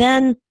 And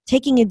then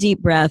taking a deep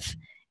breath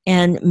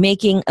and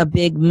making a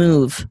big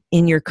move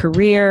in your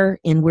career,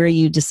 in where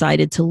you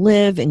decided to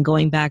live, and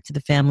going back to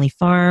the family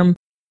farm,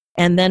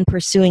 and then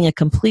pursuing a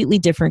completely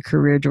different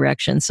career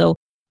direction. So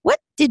what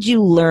did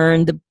you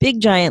learn, the big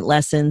giant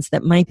lessons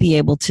that might be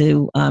able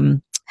to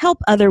help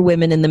other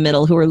women in the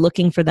middle who are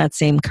looking for that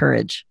same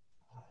courage?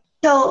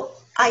 So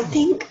I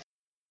think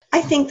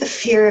the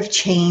fear of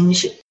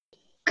change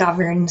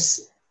governs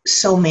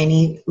so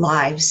many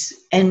lives.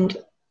 And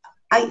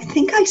I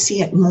think I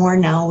see it more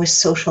now with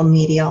social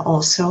media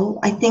also.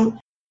 I think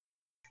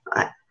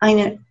I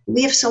know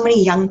we have so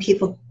many young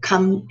people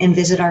come and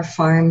visit our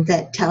farm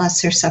that tell us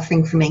they're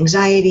suffering from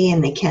anxiety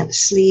and they can't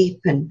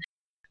sleep. And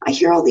I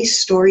hear all these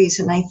stories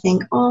and I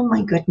think, oh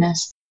my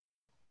goodness.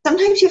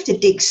 Sometimes you have to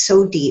dig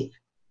so deep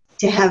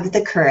to have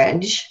the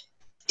courage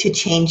to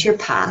change your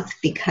path,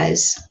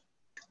 because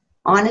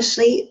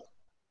honestly,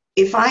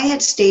 if I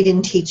had stayed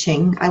in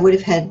teaching, I would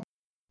have had,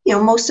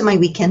 most of my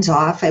weekends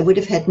off. I would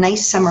have had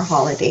nice summer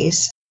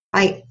holidays.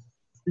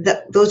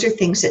 Those are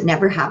things that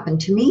never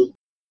happened to me.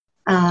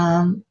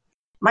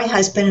 My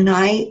husband and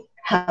I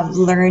have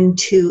learned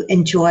to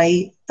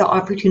enjoy the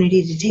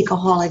opportunity to take a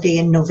holiday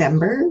in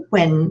November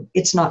when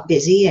it's not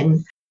busy,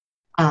 and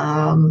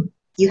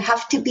you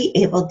have to be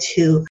able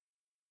to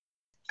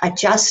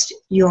adjust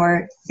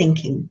your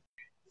thinking.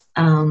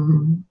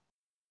 My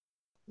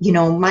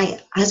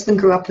husband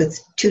grew up with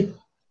two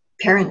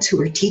parents who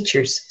were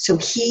teachers, so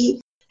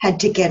he had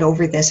to get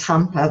over this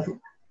hump of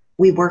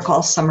we work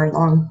all summer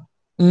long.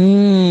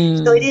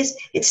 So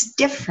it's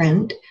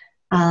different,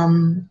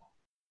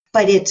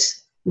 but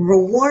it's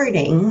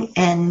rewarding.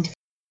 And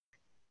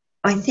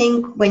I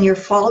think when you're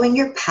following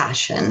your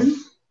passion,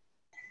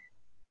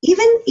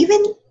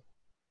 even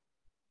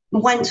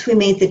once we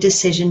made the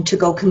decision to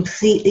go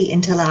completely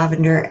into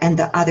lavender and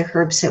the other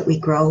herbs that we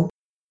grow,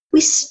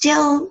 we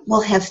still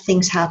will have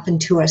things happen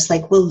to us,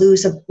 like we'll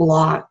lose a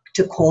block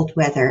to cold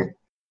weather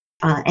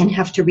and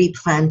have to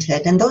replant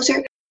it. And those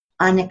are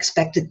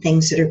unexpected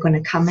things that are going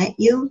to come at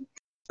you.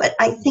 But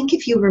I think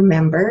if you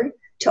remember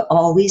to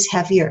always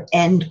have your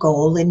end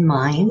goal in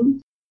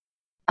mind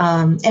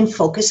and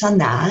focus on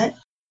that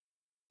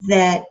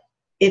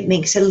it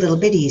makes it a little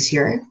bit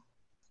easier.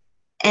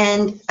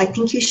 And I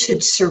think you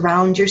should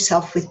surround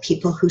yourself with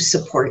people who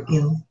support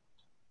you,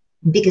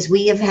 because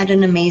we have had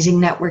an amazing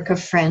network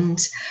of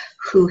friends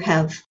who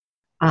have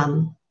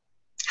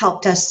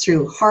helped us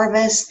through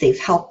harvest. They've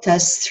helped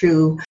us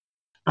through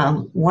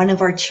one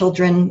of our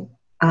children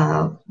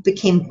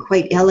became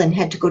quite ill and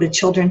had to go to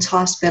Children's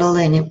Hospital,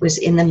 and it was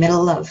in the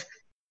middle of,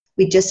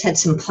 we just had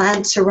some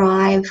plants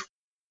arrive,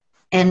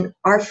 and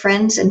our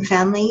friends and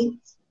family,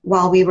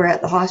 while we were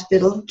at the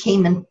hospital,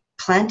 came and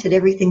planted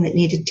everything that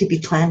needed to be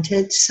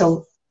planted.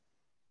 So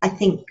I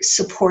think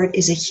support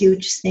is a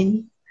huge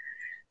thing.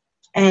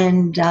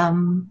 And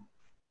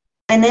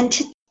then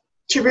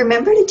to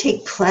remember to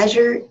take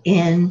pleasure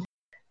in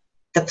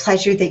the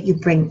pleasure that you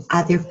bring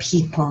other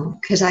people,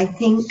 because I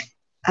think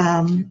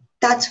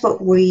that's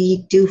what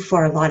we do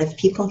for a lot of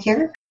people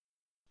here,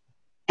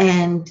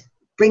 and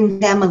bring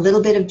them a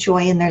little bit of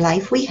joy in their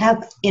life. We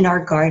have in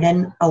our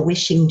garden a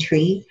wishing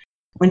tree.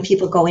 When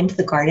people go into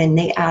the garden,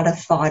 they add a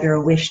thought or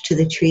a wish to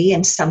the tree,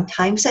 and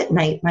sometimes at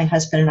night my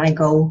husband and I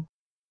go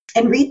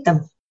and read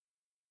them.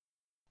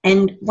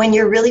 And when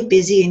you're really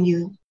busy and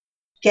you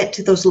get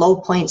to those low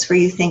points where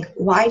you think,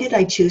 why did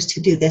I choose to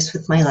do this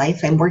with my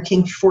life? I'm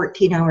working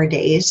 14-hour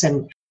days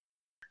and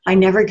I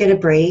never get a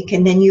break.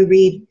 And then you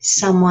read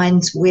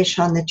someone's wish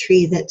on the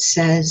tree that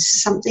says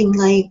something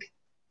like,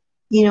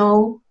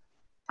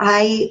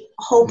 I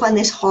hope on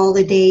this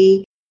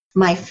holiday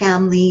my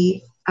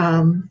family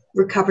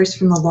recovers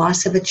from the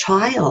loss of a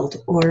child,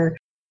 or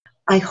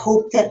I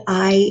hope that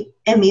I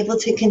am able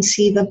to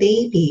conceive a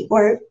baby,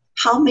 or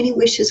how many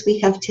wishes we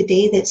have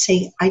today that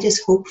say, I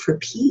just hope for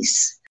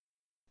peace.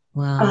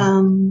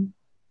 Wow.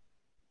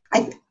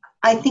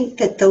 I think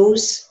that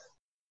those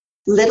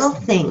little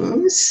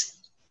things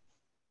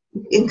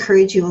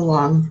encourage you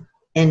along.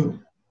 And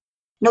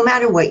no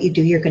matter what you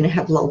do, you're going to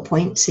have low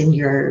points in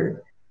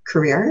your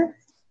career,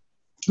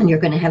 and you're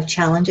going to have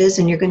challenges,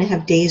 and you're going to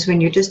have days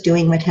when you're just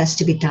doing what has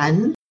to be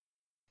done.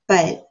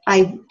 But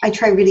I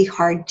try really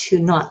hard to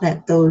not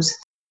let those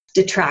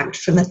detract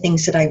from the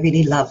things that I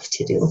really love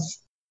to do.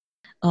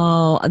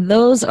 Oh,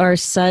 those are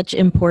such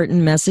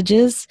important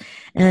messages.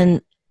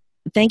 And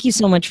thank you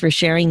so much for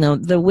sharing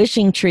them. The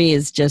wishing tree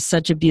is just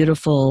such a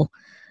beautiful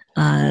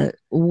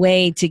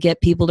way to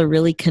get people to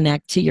really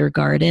connect to your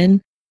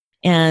garden.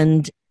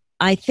 And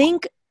I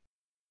think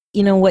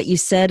what you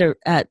said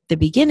at the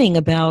beginning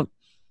about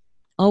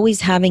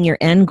always having your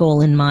end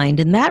goal in mind.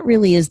 And that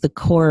really is the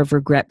core of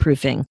regret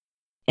proofing.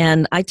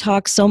 And I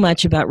talk so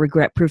much about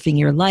regret proofing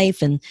your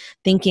life and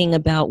thinking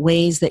about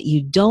ways that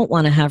you don't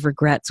want to have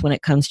regrets when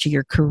it comes to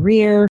your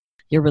career,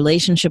 your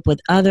relationship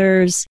with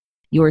others,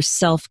 your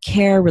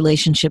self-care,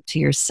 relationship to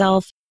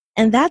yourself.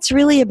 And that's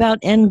really about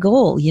end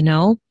goal,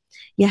 You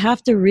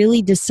have to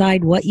really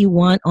decide what you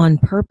want on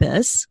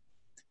purpose.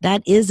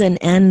 That is an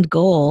end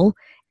goal.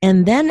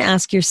 And then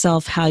ask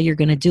yourself how you're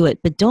going to do it.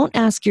 But don't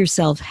ask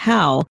yourself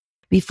how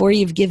before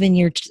you've given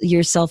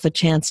yourself a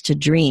chance to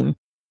dream.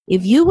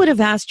 If you would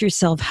have asked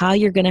yourself how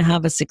you're going to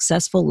have a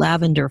successful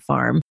lavender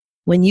farm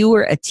when you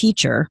were a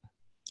teacher,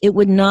 it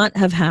would not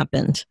have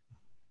happened.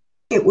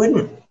 It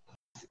wouldn't.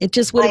 It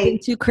just would have been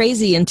too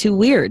crazy and too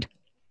weird.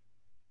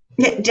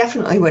 It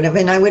definitely would have.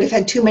 And I would have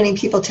had too many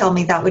people tell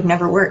me that would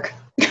never work.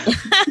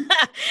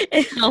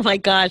 Oh my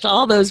gosh,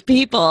 all those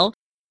people.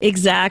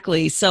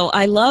 Exactly. So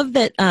I love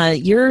that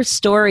your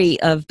story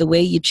of the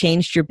way you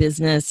changed your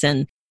business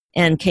and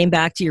came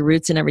back to your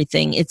roots and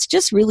everything. It's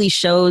just really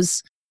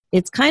shows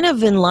it's kind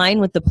of in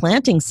line with the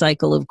planting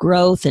cycle of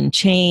growth and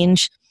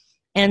change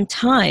and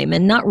time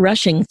and not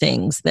rushing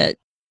things that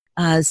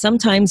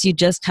sometimes you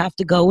just have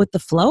to go with the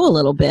flow a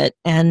little bit.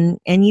 And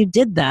you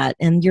did that.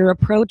 And your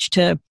approach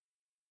to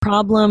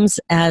problems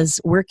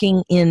as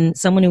working in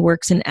someone who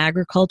works in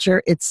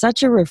agriculture, it's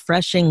such a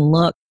refreshing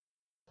look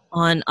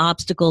on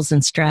obstacles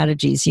and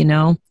strategies.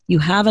 You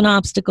have an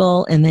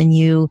obstacle and then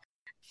you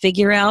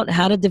figure out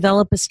how to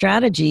develop a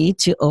strategy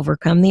to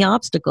overcome the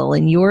obstacle.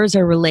 And yours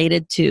are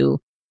related to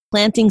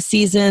planting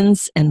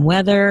seasons and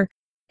weather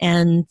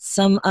and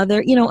some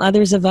other,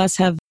 others of us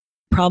have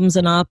problems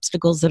and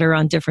obstacles that are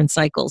on different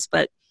cycles.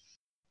 But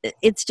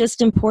it's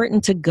just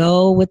important to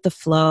go with the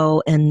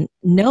flow and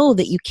know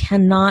that you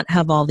cannot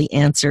have all the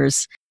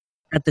answers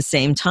at the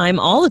same time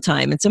all the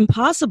time. It's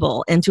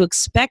impossible. And to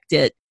expect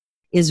it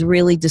is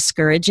really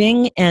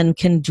discouraging and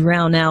can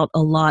drown out a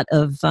lot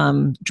of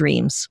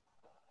dreams.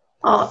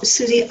 Oh,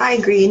 Susie, I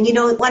agree.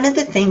 And one of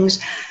the things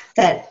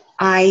that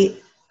I've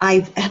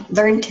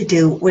learned to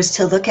do was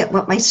to look at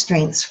what my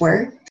strengths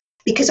were,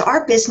 because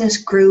our business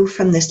grew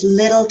from this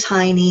little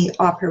tiny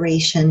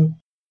operation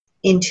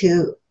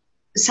into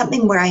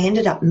something where I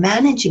ended up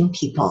managing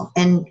people,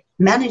 and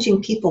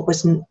managing people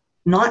was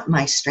not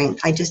my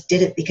strength. I just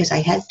did it because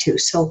I had to.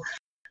 So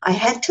I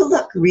had to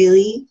look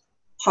really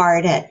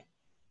hard at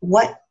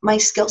what my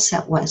skill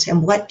set was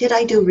and what did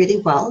I do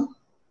really well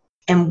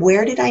and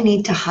where did I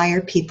need to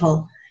hire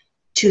people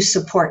to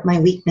support my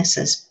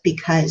weaknesses,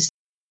 because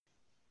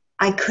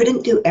I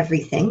couldn't do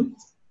everything.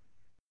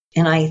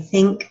 And I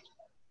think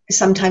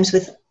sometimes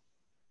with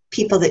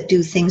people that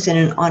do things in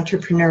an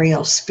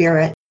entrepreneurial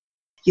spirit,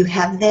 you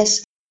have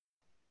this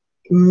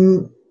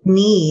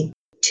need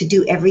to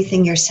do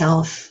everything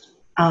yourself,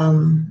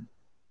 and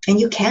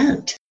you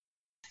can't.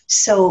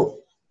 So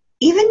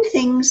even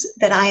things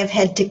that I have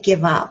had to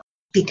give up,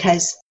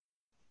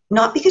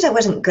 not because I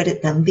wasn't good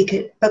at them,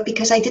 but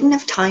because I didn't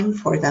have time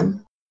for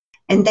them.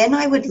 And then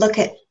I would look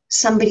at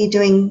somebody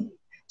doing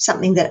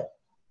something that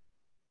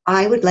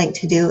I would like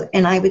to do,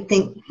 and I would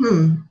think,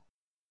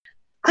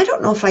 I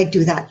don't know if I'd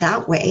do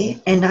that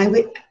way. And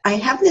I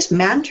have this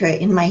mantra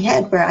in my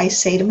head where I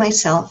say to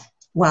myself,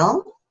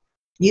 well,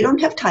 you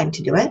don't have time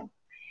to do it.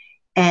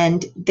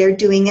 And they're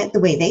doing it the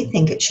way they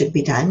think it should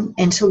be done.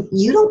 And so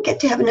you don't get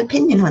to have an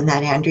opinion on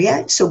that,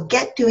 Andrea. So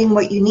get doing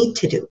what you need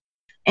to do.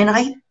 And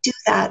I do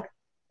that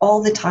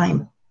all the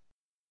time.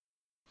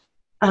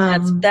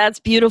 That's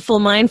beautiful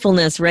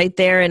mindfulness right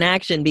there in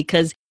action,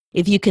 because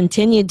if you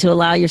continued to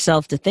allow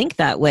yourself to think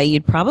that way,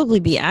 you'd probably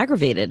be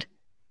aggravated.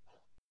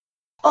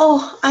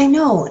 Oh, I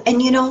know.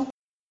 And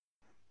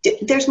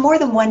there's more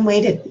than one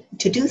way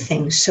to do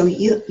things. So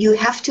you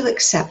have to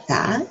accept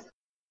that.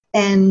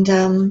 And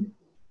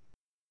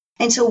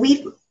so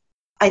we've,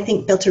 I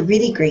think, built a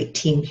really great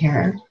team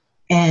here.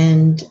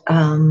 And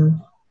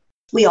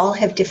we all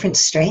have different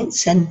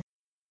strengths. And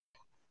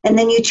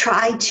then you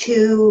try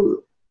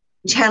to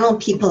channel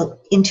people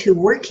into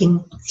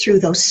working through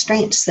those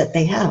strengths that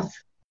they have.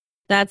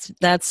 That's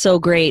so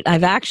great.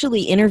 I've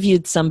actually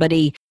interviewed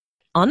somebody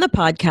on the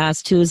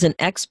podcast who is an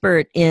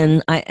expert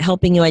in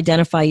helping you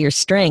identify your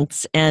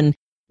strengths. And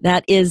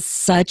that is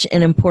such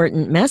an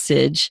important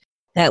message,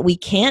 that we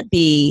can't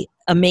be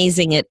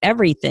amazing at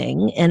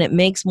everything. And it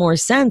makes more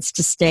sense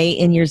to stay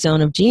in your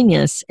zone of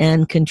genius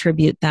and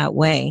contribute that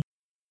way.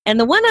 And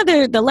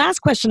the last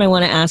question I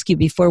want to ask you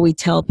before we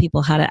tell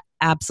people how to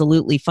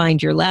absolutely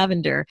find your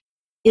lavender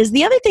is,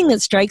 the other thing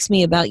that strikes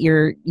me about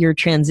your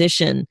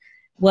transition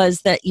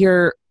was that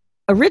your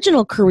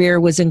original career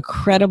was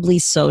incredibly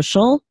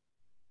social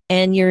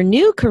and your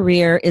new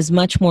career is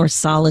much more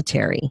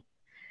solitary.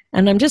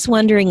 And I'm just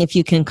wondering if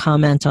you can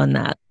comment on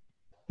that.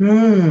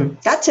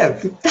 That's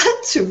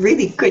a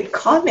really good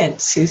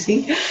comment,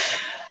 Susie.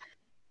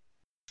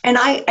 And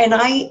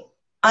I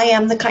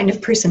am the kind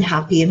of person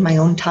happy in my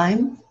own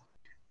time.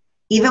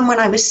 Even when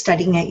I was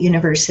studying at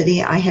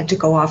university, I had to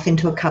go off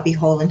into a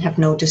cubbyhole and have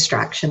no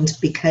distractions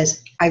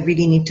because I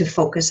really need to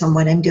focus on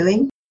what I'm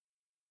doing.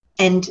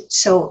 And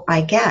so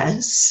I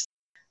guess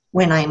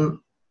when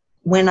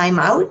I'm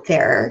out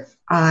there,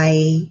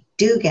 I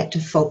do get to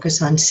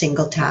focus on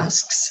single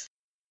tasks.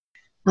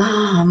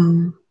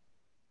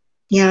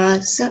 Yeah,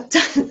 so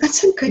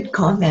that's a good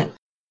comment.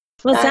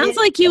 Well, it sounds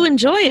like you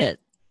enjoy it.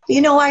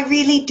 I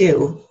really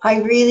do.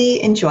 I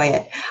really enjoy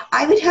it.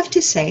 I would have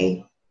to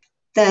say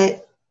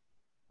that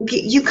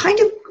you kind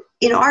of,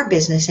 in our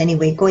business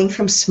anyway, going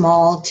from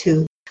small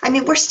to,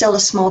 we're still a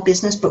small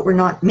business, but we're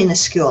not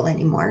minuscule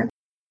anymore.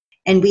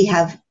 And we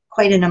have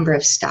quite a number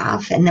of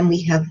staff, and then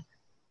we have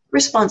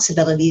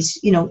responsibilities,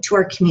 to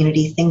our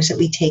community, things that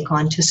we take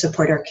on to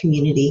support our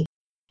community.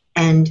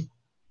 And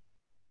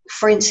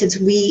for instance,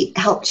 we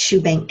helped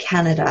Shoe Bank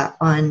Canada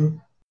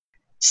on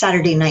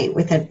Saturday night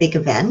with a big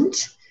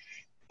event.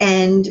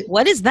 And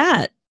what is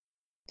that?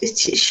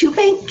 Shoe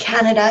Bank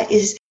Canada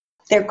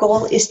their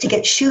goal is to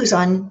get shoes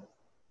on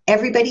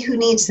everybody who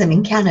needs them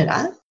in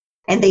Canada.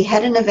 And they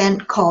had an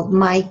event called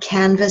My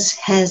Canvas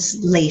Has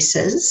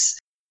Laces,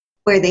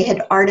 where they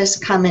had artists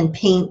come and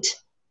paint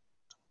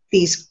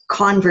these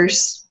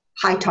Converse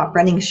high top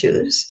running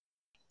shoes.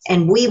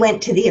 And we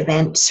went to the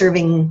event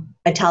serving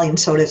Italian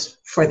sodas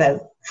for the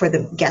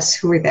guests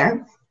who were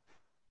there.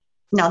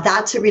 Now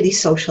that's a really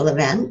social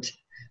event.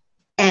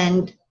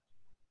 And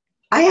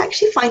I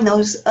actually find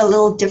those a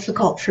little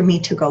difficult for me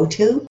to go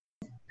to.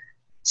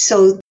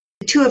 So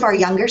 2 of our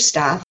younger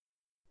staff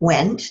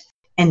went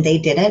and they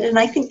did it. And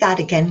I think that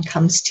again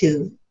comes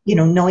to,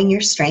 knowing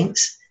your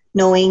strengths,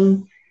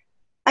 knowing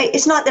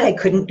it's not that I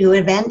couldn't do an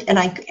event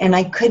and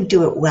I could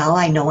do it well.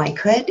 I know I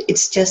could.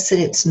 It's just that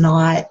it's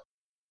not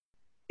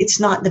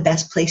the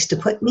best place to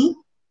put me.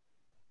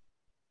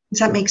 Does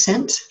that make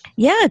sense?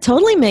 Yeah, it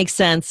totally makes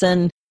sense.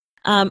 And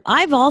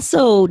I've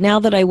also, now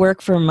that I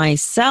work for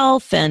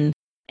myself and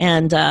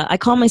I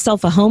call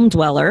myself a home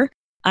dweller,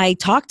 I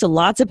talk to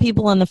lots of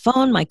people on the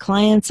phone. My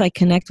clients, I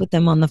connect with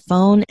them on the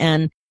phone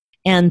and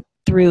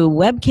through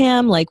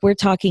webcam, like we're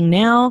talking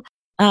now.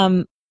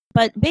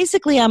 But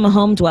basically, I'm a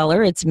home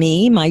dweller. It's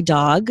me, my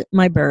dog,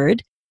 my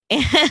bird.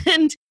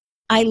 And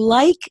I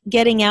like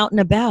getting out and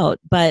about,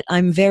 but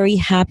I'm very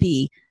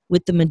happy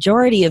with the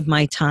majority of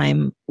my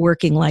time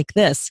working like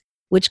this,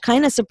 which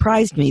kind of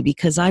surprised me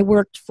because I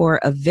worked for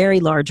a very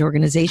large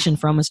organization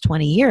for almost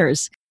 20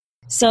 years.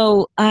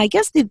 So I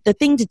guess the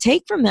thing to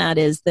take from that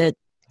is that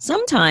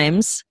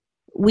sometimes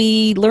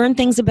we learn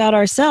things about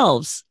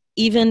ourselves,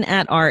 even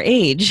at our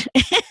age.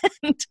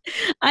 And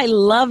I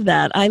love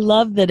that. I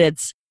love that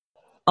it's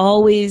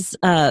always,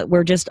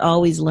 we're just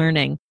always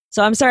learning.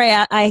 So I'm sorry,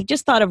 I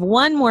just thought of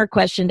one more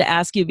question to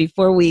ask you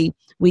before we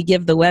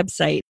give the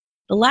website.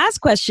 The last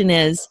question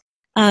is,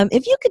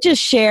 if you could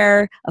just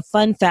share a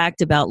fun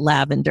fact about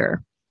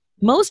lavender.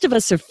 Most of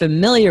us are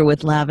familiar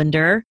with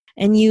lavender,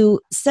 and you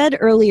said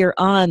earlier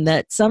on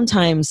that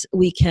sometimes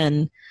we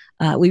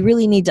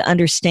really need to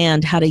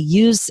understand how to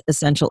use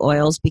essential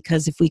oils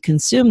because if we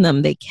consume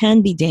them, they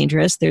can be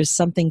dangerous. There's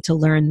something to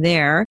learn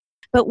there.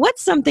 But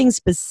what's something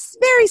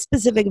very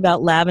specific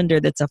about lavender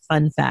that's a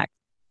fun fact?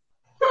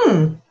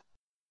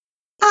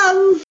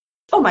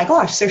 Oh my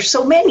gosh, there's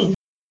so many.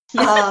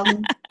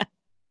 And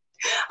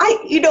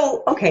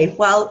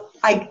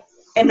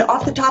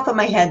off the top of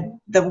my head,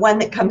 the one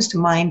that comes to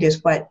mind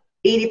is what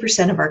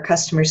 80% of our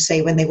customers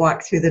say when they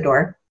walk through the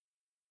door.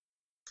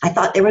 I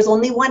thought there was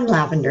only one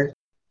lavender,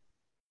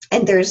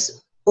 and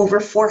there's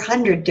over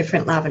 400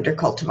 different lavender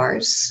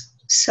cultivars.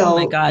 So, oh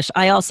my gosh,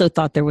 I also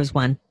thought there was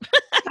one.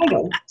 I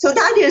know. So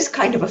that is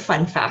kind of a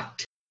fun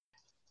fact.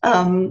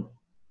 And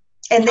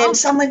then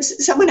someone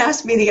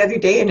asked me the other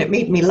day, and it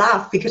made me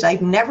laugh because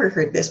I'd never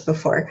heard this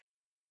before.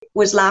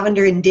 Was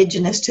lavender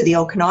indigenous to the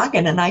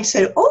Okanagan? And I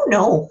said, oh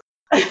no.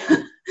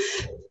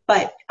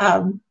 But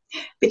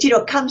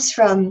it comes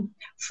from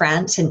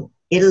France and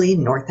Italy,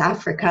 North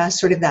Africa,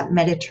 sort of that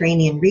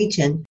Mediterranean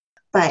region.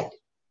 But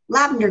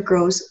lavender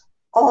grows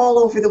all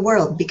over the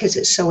world because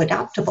it's so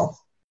adaptable.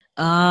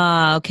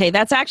 Ah, okay.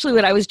 That's actually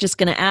what I was just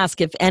going to ask,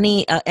 if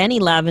any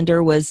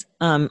lavender was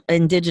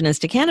indigenous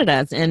to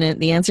Canada. And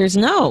the answer is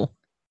no.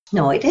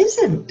 No, it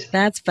isn't.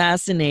 That's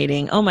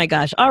fascinating. Oh my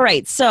gosh. All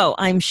right. So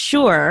I'm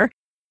sure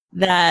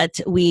that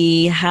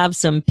we have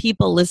some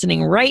people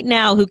listening right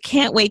now who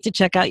can't wait to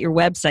check out your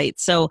website.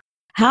 So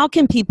how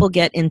can people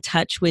get in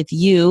touch with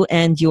you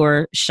and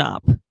your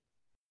shop?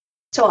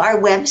 So our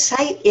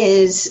website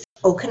is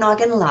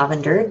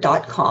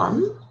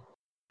okanaganlavender.com.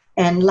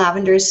 And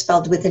lavender is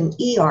spelled with an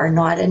ER,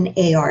 not an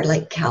AR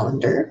like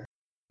calendar.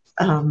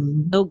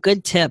 Oh,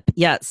 good tip.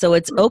 Yeah. So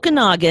it's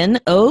Okanagan,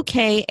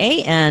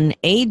 OKANAGAN,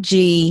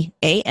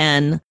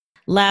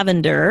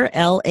 lavender,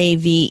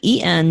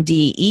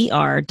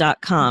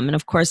 LAVENDER.com. And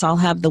of course, I'll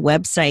have the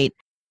website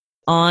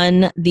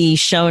on the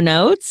show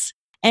notes.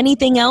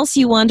 Anything else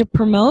you want to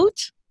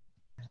promote?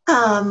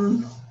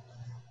 Well,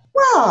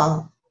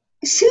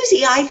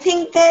 Susie, I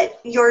think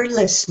that your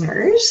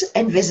listeners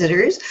and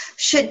visitors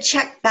should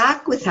check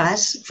back with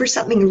us for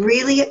something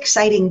really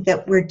exciting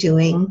that we're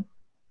doing,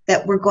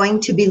 that we're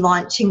going to be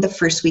launching the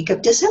first week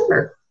of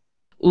December.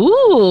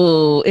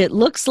 Ooh, it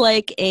looks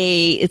like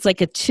it's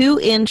like a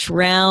 2-inch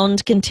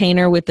round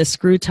container with a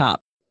screw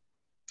top.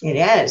 It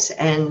is,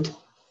 and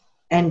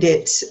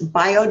it's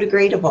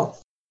biodegradable.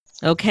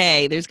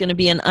 Okay, there's going to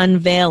be an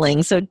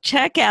unveiling. So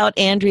check out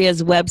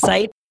Andrea's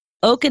website,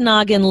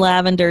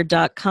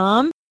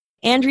 okanaganlavender.com.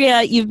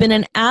 Andrea, you've been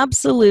an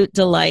absolute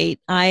delight.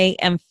 I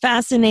am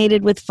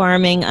fascinated with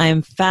farming. I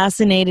am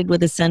fascinated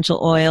with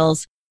essential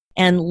oils,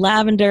 and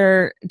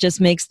lavender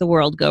just makes the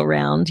world go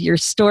round. Your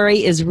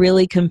story is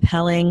really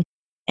compelling,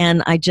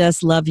 and I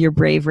just love your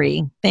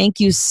bravery. Thank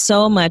you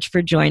so much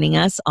for joining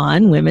us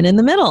on Women in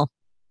the Middle.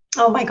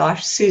 Oh my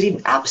gosh,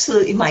 Susie,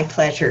 absolutely my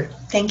pleasure.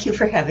 Thank you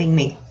for having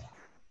me.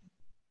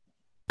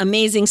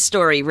 Amazing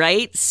story,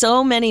 right?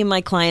 So many of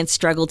my clients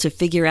struggle to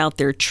figure out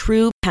their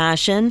true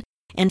passion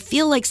and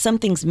feel like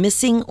something's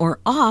missing or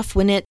off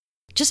when it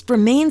just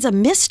remains a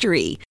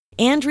mystery.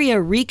 Andrea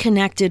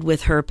reconnected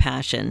with her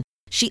passion.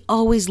 She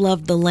always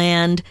loved the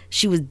land.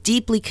 She was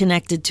deeply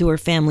connected to her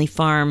family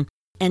farm.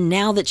 And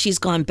now that she's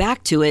gone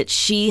back to it,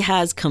 she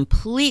has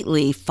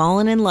completely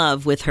fallen in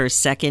love with her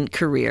second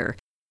career.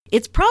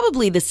 It's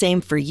probably the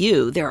same for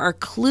you. There are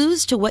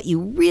clues to what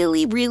you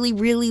really, really,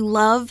 really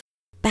love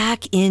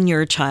back in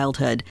your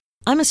childhood.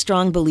 I'm a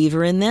strong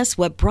believer in this.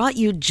 What brought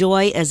you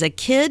joy as a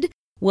kid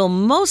will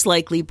most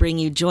likely bring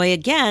you joy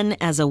again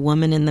as a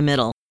woman in the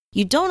middle.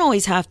 You don't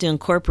always have to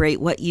incorporate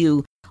what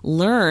you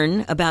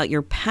learn about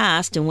your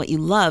past and what you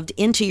loved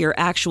into your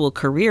actual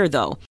career,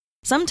 though.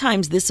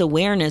 Sometimes this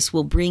awareness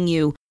will bring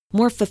you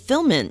more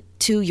fulfillment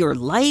to your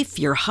life,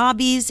 your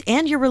hobbies,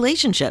 and your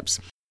relationships.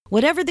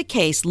 Whatever the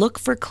case, look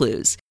for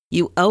clues.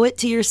 You owe it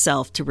to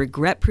yourself to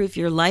regret-proof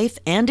your life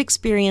and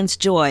experience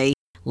joy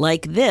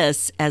like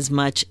this as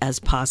much as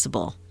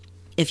possible.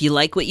 If you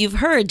like what you've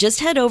heard,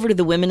 just head over to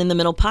the Women in the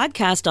Middle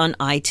podcast on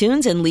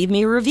iTunes and leave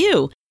me a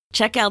review.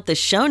 Check out the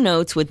show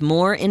notes with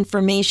more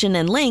information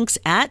and links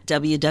at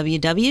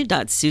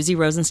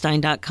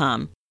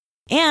www.susierosenstein.com.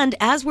 And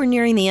as we're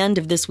nearing the end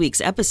of this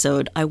week's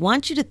episode, I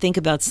want you to think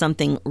about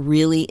something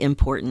really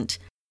important.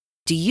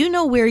 Do you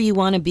know where you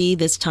want to be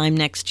this time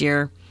next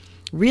year?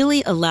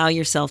 Really allow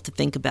yourself to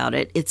think about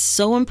it. It's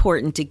so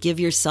important to give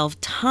yourself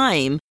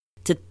time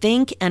to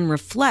think and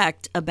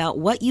reflect about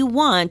what you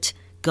want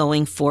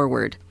going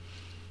forward.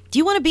 Do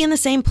you want to be in the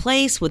same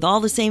place with all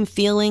the same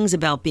feelings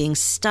about being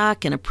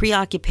stuck in a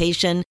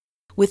preoccupation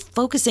with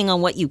focusing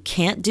on what you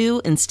can't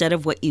do instead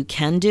of what you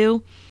can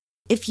do?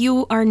 If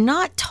you are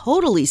not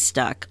totally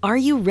stuck, are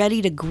you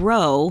ready to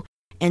grow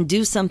and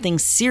do something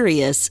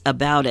serious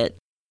about it?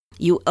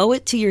 You owe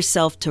it to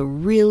yourself to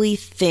really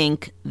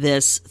think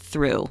this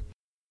through.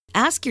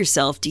 Ask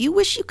yourself, do you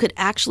wish you could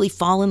actually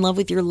fall in love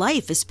with your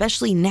life,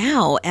 especially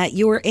now at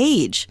your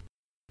age?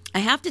 I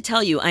have to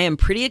tell you, I am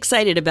pretty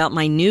excited about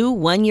my new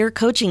 1-year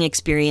coaching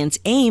experience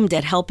aimed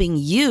at helping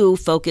you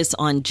focus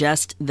on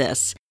just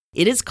this.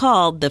 It is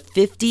called the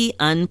 50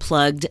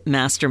 Unplugged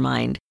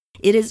Mastermind.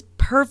 It is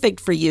perfect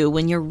for you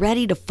when you're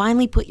ready to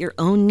finally put your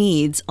own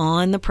needs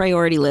on the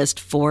priority list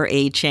for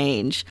a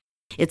change.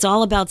 It's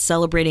all about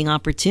celebrating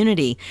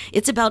opportunity.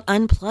 It's about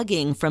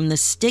unplugging from the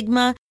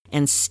stigma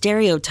and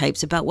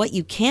stereotypes about what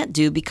you can't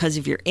do because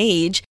of your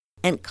age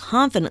and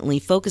confidently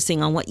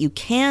focusing on what you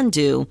can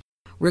do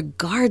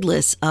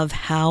regardless of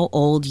how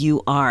old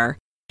you are.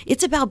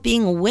 It's about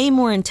being way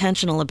more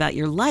intentional about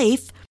your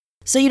life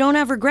so you don't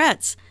have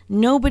regrets.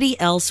 Nobody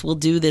else will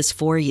do this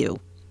for you.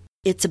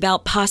 It's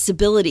about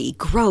possibility,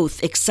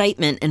 growth,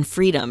 excitement, and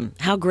freedom.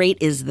 How great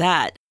is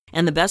that?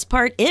 And the best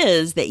part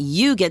is that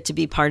you get to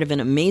be part of an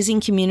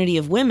amazing community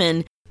of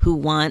women who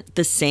want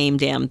the same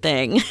damn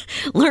thing.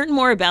 Learn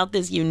more about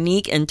this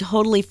unique and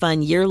totally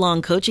fun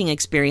year-long coaching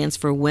experience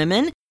for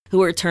women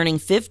who are turning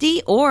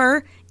 50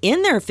 or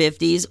in their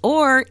 50s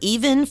or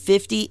even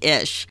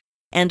 50-ish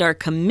and are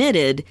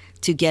committed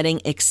to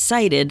getting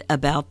excited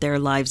about their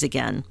lives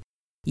again.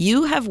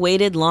 You have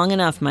waited long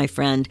enough, my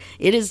friend.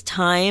 It is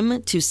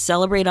time to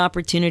celebrate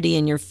opportunity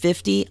in your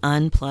 50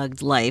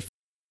 unplugged life.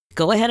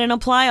 Go ahead and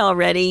apply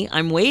already.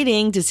 I'm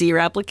waiting to see your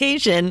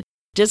application.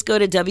 Just go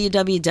to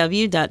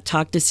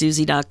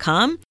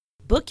www.talktosusie.com.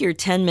 Book your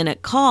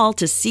 10-minute call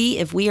to see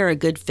if we are a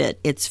good fit.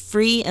 It's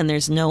free and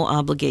there's no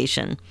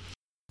obligation.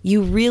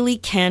 You really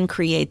can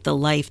create the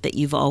life that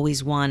you've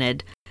always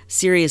wanted.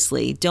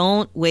 Seriously,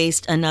 don't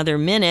waste another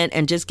minute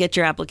and just get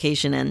your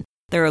application in.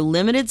 There are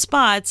limited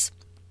spots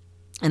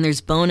and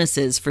there's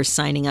bonuses for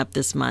signing up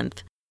this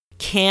month.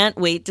 Can't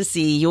wait to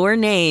see your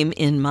name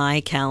in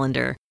my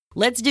calendar.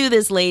 Let's do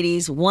this,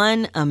 ladies,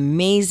 one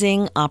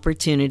amazing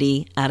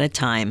opportunity at a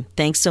time.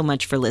 Thanks so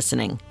much for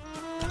listening.